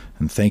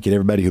 And thank you to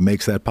everybody who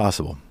makes that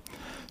possible.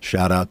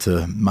 Shout out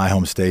to my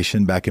home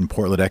station back in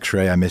Portland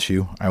X-Ray. I miss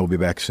you. I will be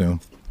back soon.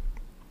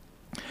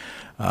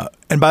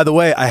 And by the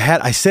way,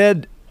 I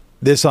said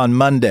this on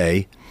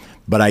Monday,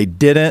 but I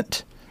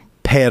didn't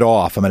pay it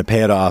off. I'm going to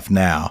pay it off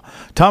now.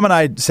 Tom and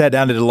I sat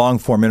down and did a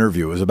long-form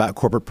interview. It was about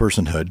corporate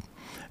personhood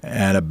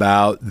and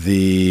about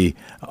the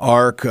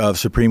arc of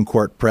Supreme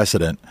Court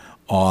precedent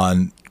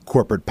on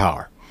corporate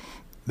power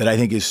that I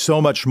think is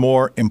so much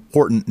more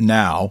important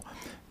now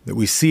that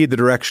we see the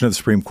direction of the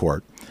Supreme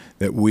Court.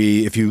 That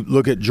if you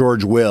look at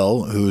George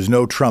Will, who's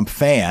no Trump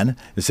fan,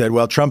 has said,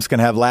 well, Trump's going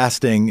to have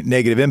lasting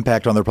negative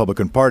impact on the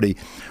Republican Party.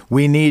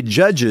 We need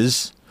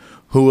judges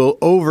who will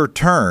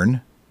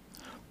overturn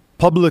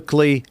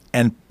publicly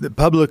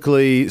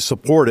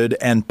supported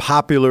and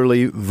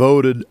popularly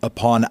voted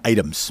upon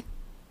items.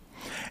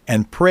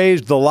 And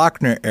praised the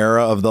Lochner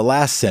era of the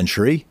last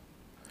century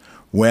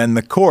when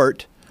the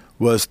court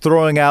was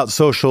throwing out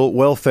social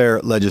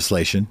welfare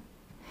legislation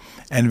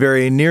and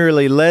very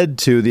nearly led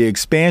to the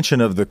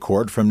expansion of the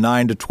court from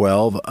 9 to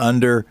 12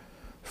 under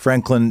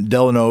Franklin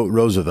Delano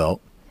Roosevelt.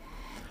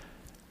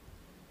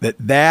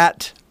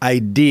 That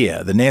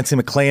idea, the Nancy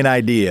McLean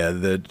idea,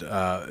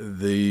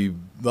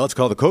 let's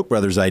call it the Koch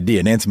brothers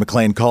idea, Nancy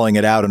McLean calling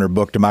it out in her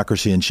book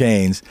Democracy in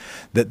Chains,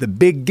 that the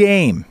big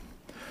game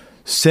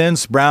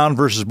since Brown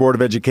versus Board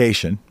of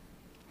Education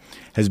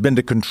has been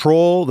to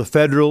control the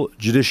federal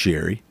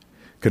judiciary,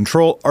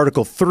 control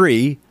Article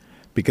 3,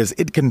 because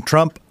it can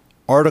trump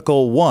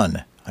Article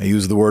 1. I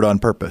use the word on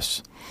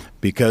purpose,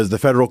 because the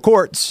federal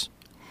courts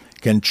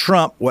can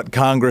trump what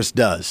Congress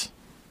does.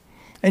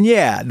 And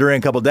yeah, during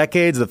a couple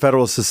decades, the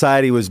Federalist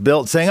Society was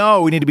built saying,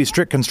 oh, we need to be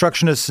strict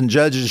constructionists and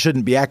judges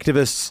shouldn't be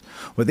activists.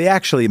 What they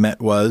actually meant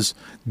was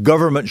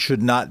government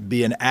should not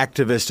be an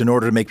activist in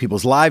order to make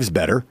people's lives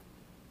better.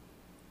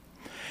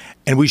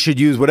 And we should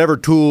use whatever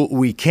tool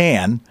we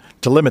can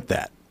to limit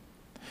that.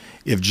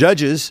 If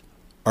judges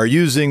are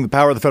using the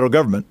power of the federal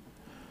government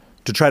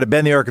to try to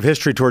bend the arc of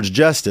history towards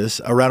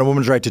justice around a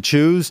woman's right to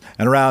choose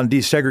and around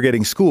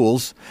desegregating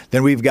schools,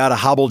 then we've got to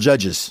hobble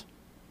judges.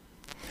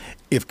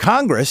 If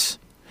Congress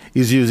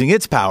is using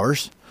its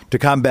powers to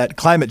combat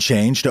climate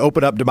change, to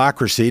open up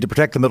democracy, to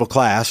protect the middle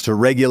class, to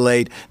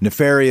regulate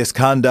nefarious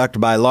conduct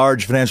by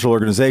large financial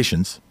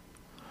organizations,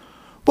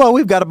 well,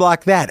 we've got to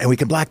block that, and we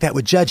can block that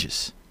with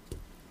judges.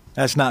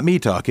 That's not me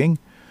talking.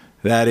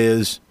 That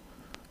is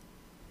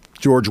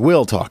George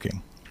Will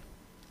talking.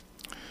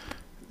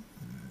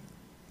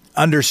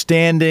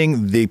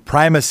 Understanding the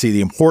primacy,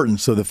 the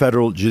importance of the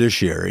federal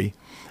judiciary,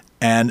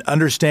 and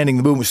understanding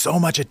the movement, so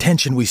much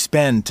attention we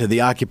spend to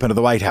the occupant of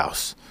the White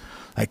House.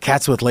 Like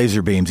cats with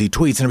laser beams. He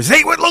tweets and he says,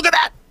 hey, look at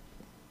that.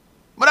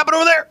 What happened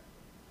over there?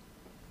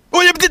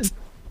 Oh, yeah,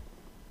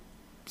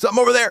 something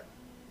over there.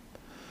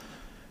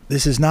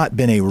 This has not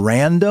been a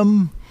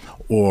random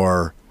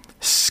or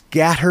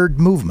scattered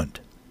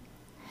movement.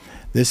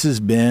 This has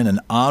been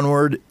an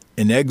onward,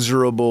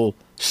 inexorable,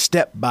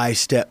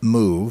 step-by-step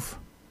move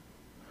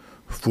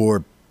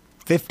for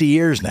 50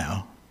 years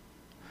now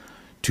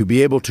to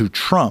be able to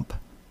trump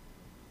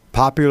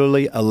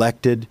popularly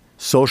elected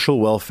social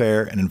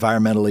welfare and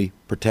environmentally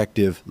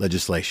protective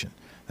legislation.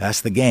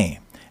 That's the game.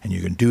 And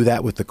you can do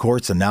that with the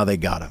courts, and now they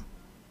got him.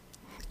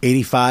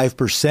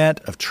 85%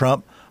 of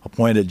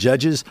Trump-appointed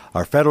judges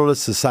are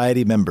Federalist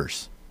Society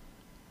members.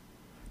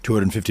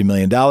 $250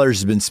 million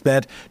has been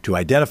spent to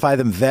identify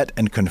them, vet,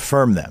 and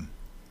confirm them.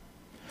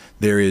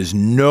 There is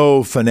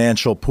no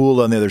financial pool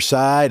on the other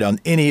side, on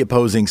any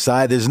opposing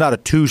side. There's not a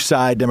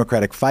two-side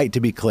Democratic fight, to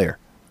be clear.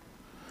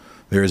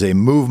 There is a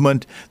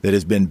movement that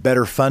has been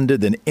better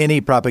funded than any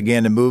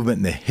propaganda movement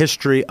in the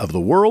history of the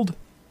world.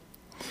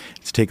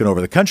 It's taken over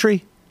the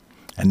country,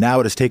 and now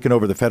it has taken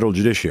over the federal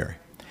judiciary.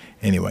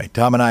 Anyway,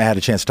 Tom and I had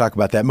a chance to talk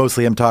about that.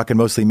 Mostly him talking,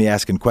 mostly me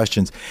asking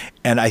questions.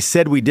 And I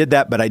said we did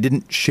that, but I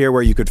didn't share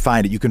where you could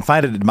find it. You can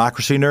find it at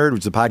Democracy Nerd,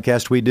 which is a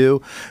podcast we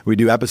do. We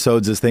do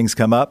episodes as things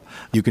come up.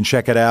 You can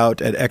check it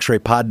out at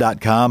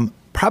xraypod.com.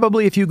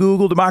 Probably if you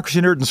Google Democracy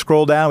Nerd and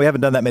scroll down. We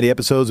haven't done that many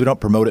episodes. We don't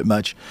promote it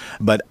much.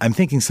 But I'm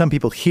thinking some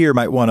people here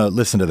might want to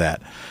listen to that.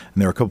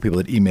 And there were a couple people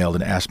that emailed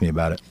and asked me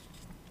about it.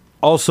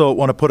 Also,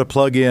 want to put a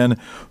plug in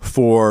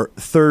for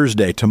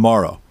Thursday,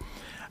 tomorrow.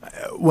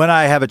 When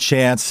I have a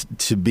chance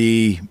to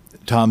be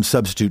Tom's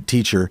substitute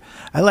teacher,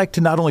 I like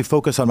to not only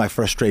focus on my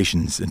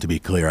frustrations, and to be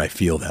clear, I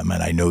feel them,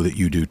 and I know that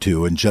you do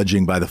too, and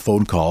judging by the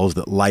phone calls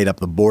that light up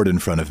the board in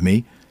front of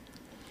me,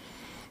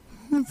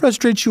 it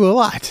frustrates you a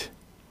lot.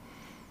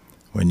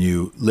 When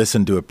you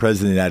listen to a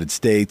president of the United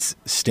States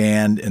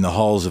stand in the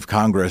halls of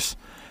Congress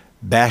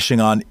bashing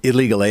on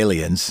illegal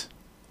aliens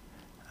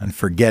and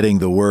forgetting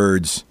the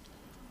words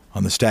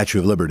on the Statue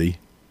of Liberty,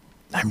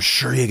 I'm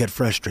sure you get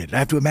frustrated. I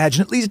have to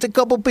imagine at least a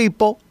couple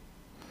people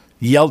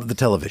yelled at the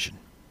television.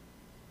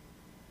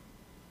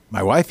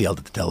 My wife yelled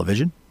at the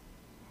television.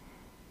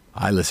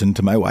 I listened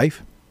to my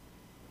wife.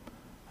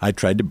 I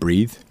tried to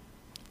breathe,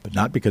 but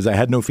not because I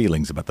had no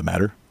feelings about the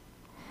matter.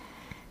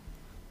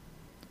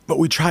 But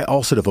we try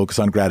also to focus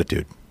on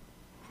gratitude,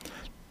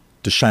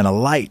 to shine a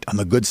light on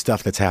the good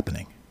stuff that's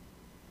happening.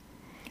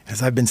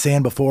 As I've been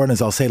saying before, and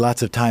as I'll say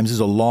lots of times, this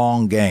is a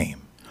long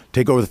game.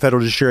 Take over the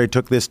federal judiciary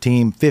took this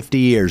team 50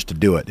 years to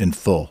do it in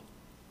full.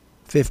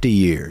 50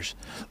 years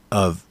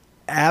of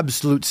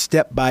absolute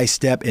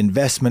step-by-step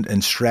investment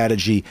and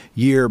strategy,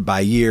 year by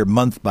year,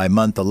 month by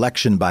month,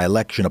 election by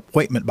election,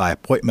 appointment by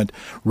appointment,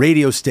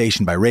 radio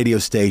station by radio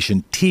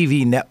station,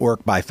 TV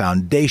network by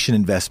foundation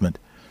investment,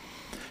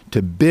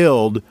 to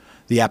build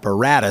the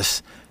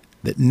apparatus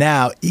that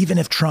now, even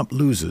if Trump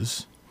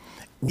loses,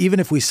 even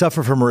if we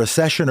suffer from a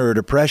recession or a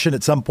depression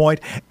at some point,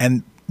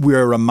 and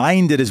we're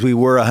reminded as we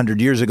were 100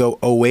 years ago,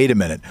 oh, wait a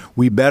minute,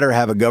 we better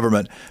have a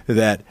government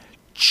that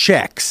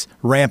checks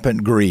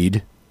rampant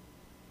greed.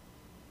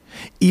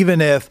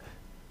 Even if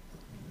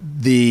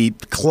the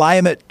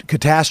climate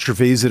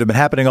catastrophes that have been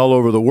happening all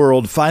over the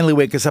world finally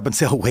wake us up and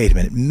say, oh, wait a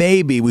minute,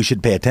 maybe we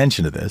should pay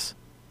attention to this.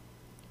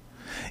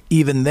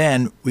 Even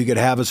then, we could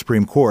have a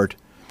Supreme Court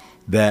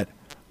that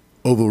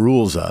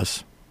overrules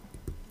us.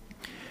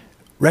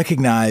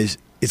 Recognize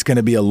it's going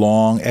to be a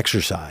long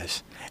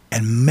exercise.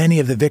 And many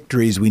of the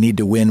victories we need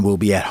to win will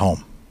be at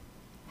home.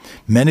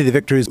 Many of the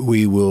victories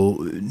we will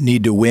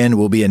need to win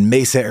will be in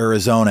Mesa,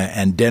 Arizona,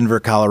 and Denver,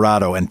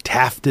 Colorado, and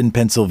Tafton,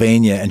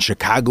 Pennsylvania, and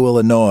Chicago,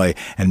 Illinois,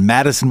 and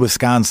Madison,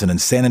 Wisconsin,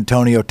 and San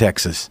Antonio,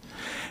 Texas,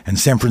 and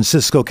San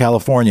Francisco,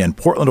 California, and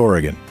Portland,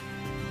 Oregon.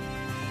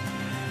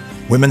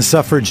 Women's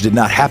suffrage did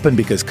not happen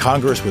because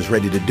Congress was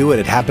ready to do it.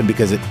 It happened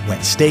because it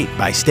went state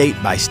by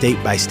state by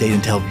state by state.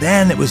 Until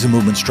then, it was a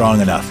movement strong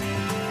enough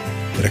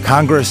that a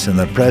Congress and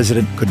the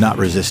president could not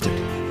resist it.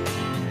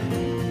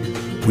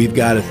 We've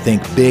got to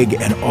think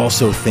big and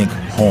also think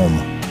home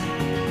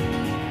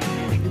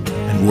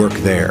and work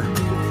there.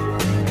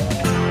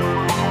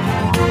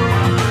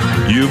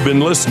 You've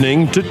been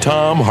listening to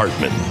Thom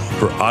Hartmann.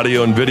 For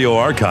audio and video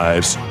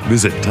archives,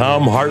 visit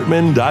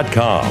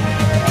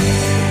thomhartmann.com.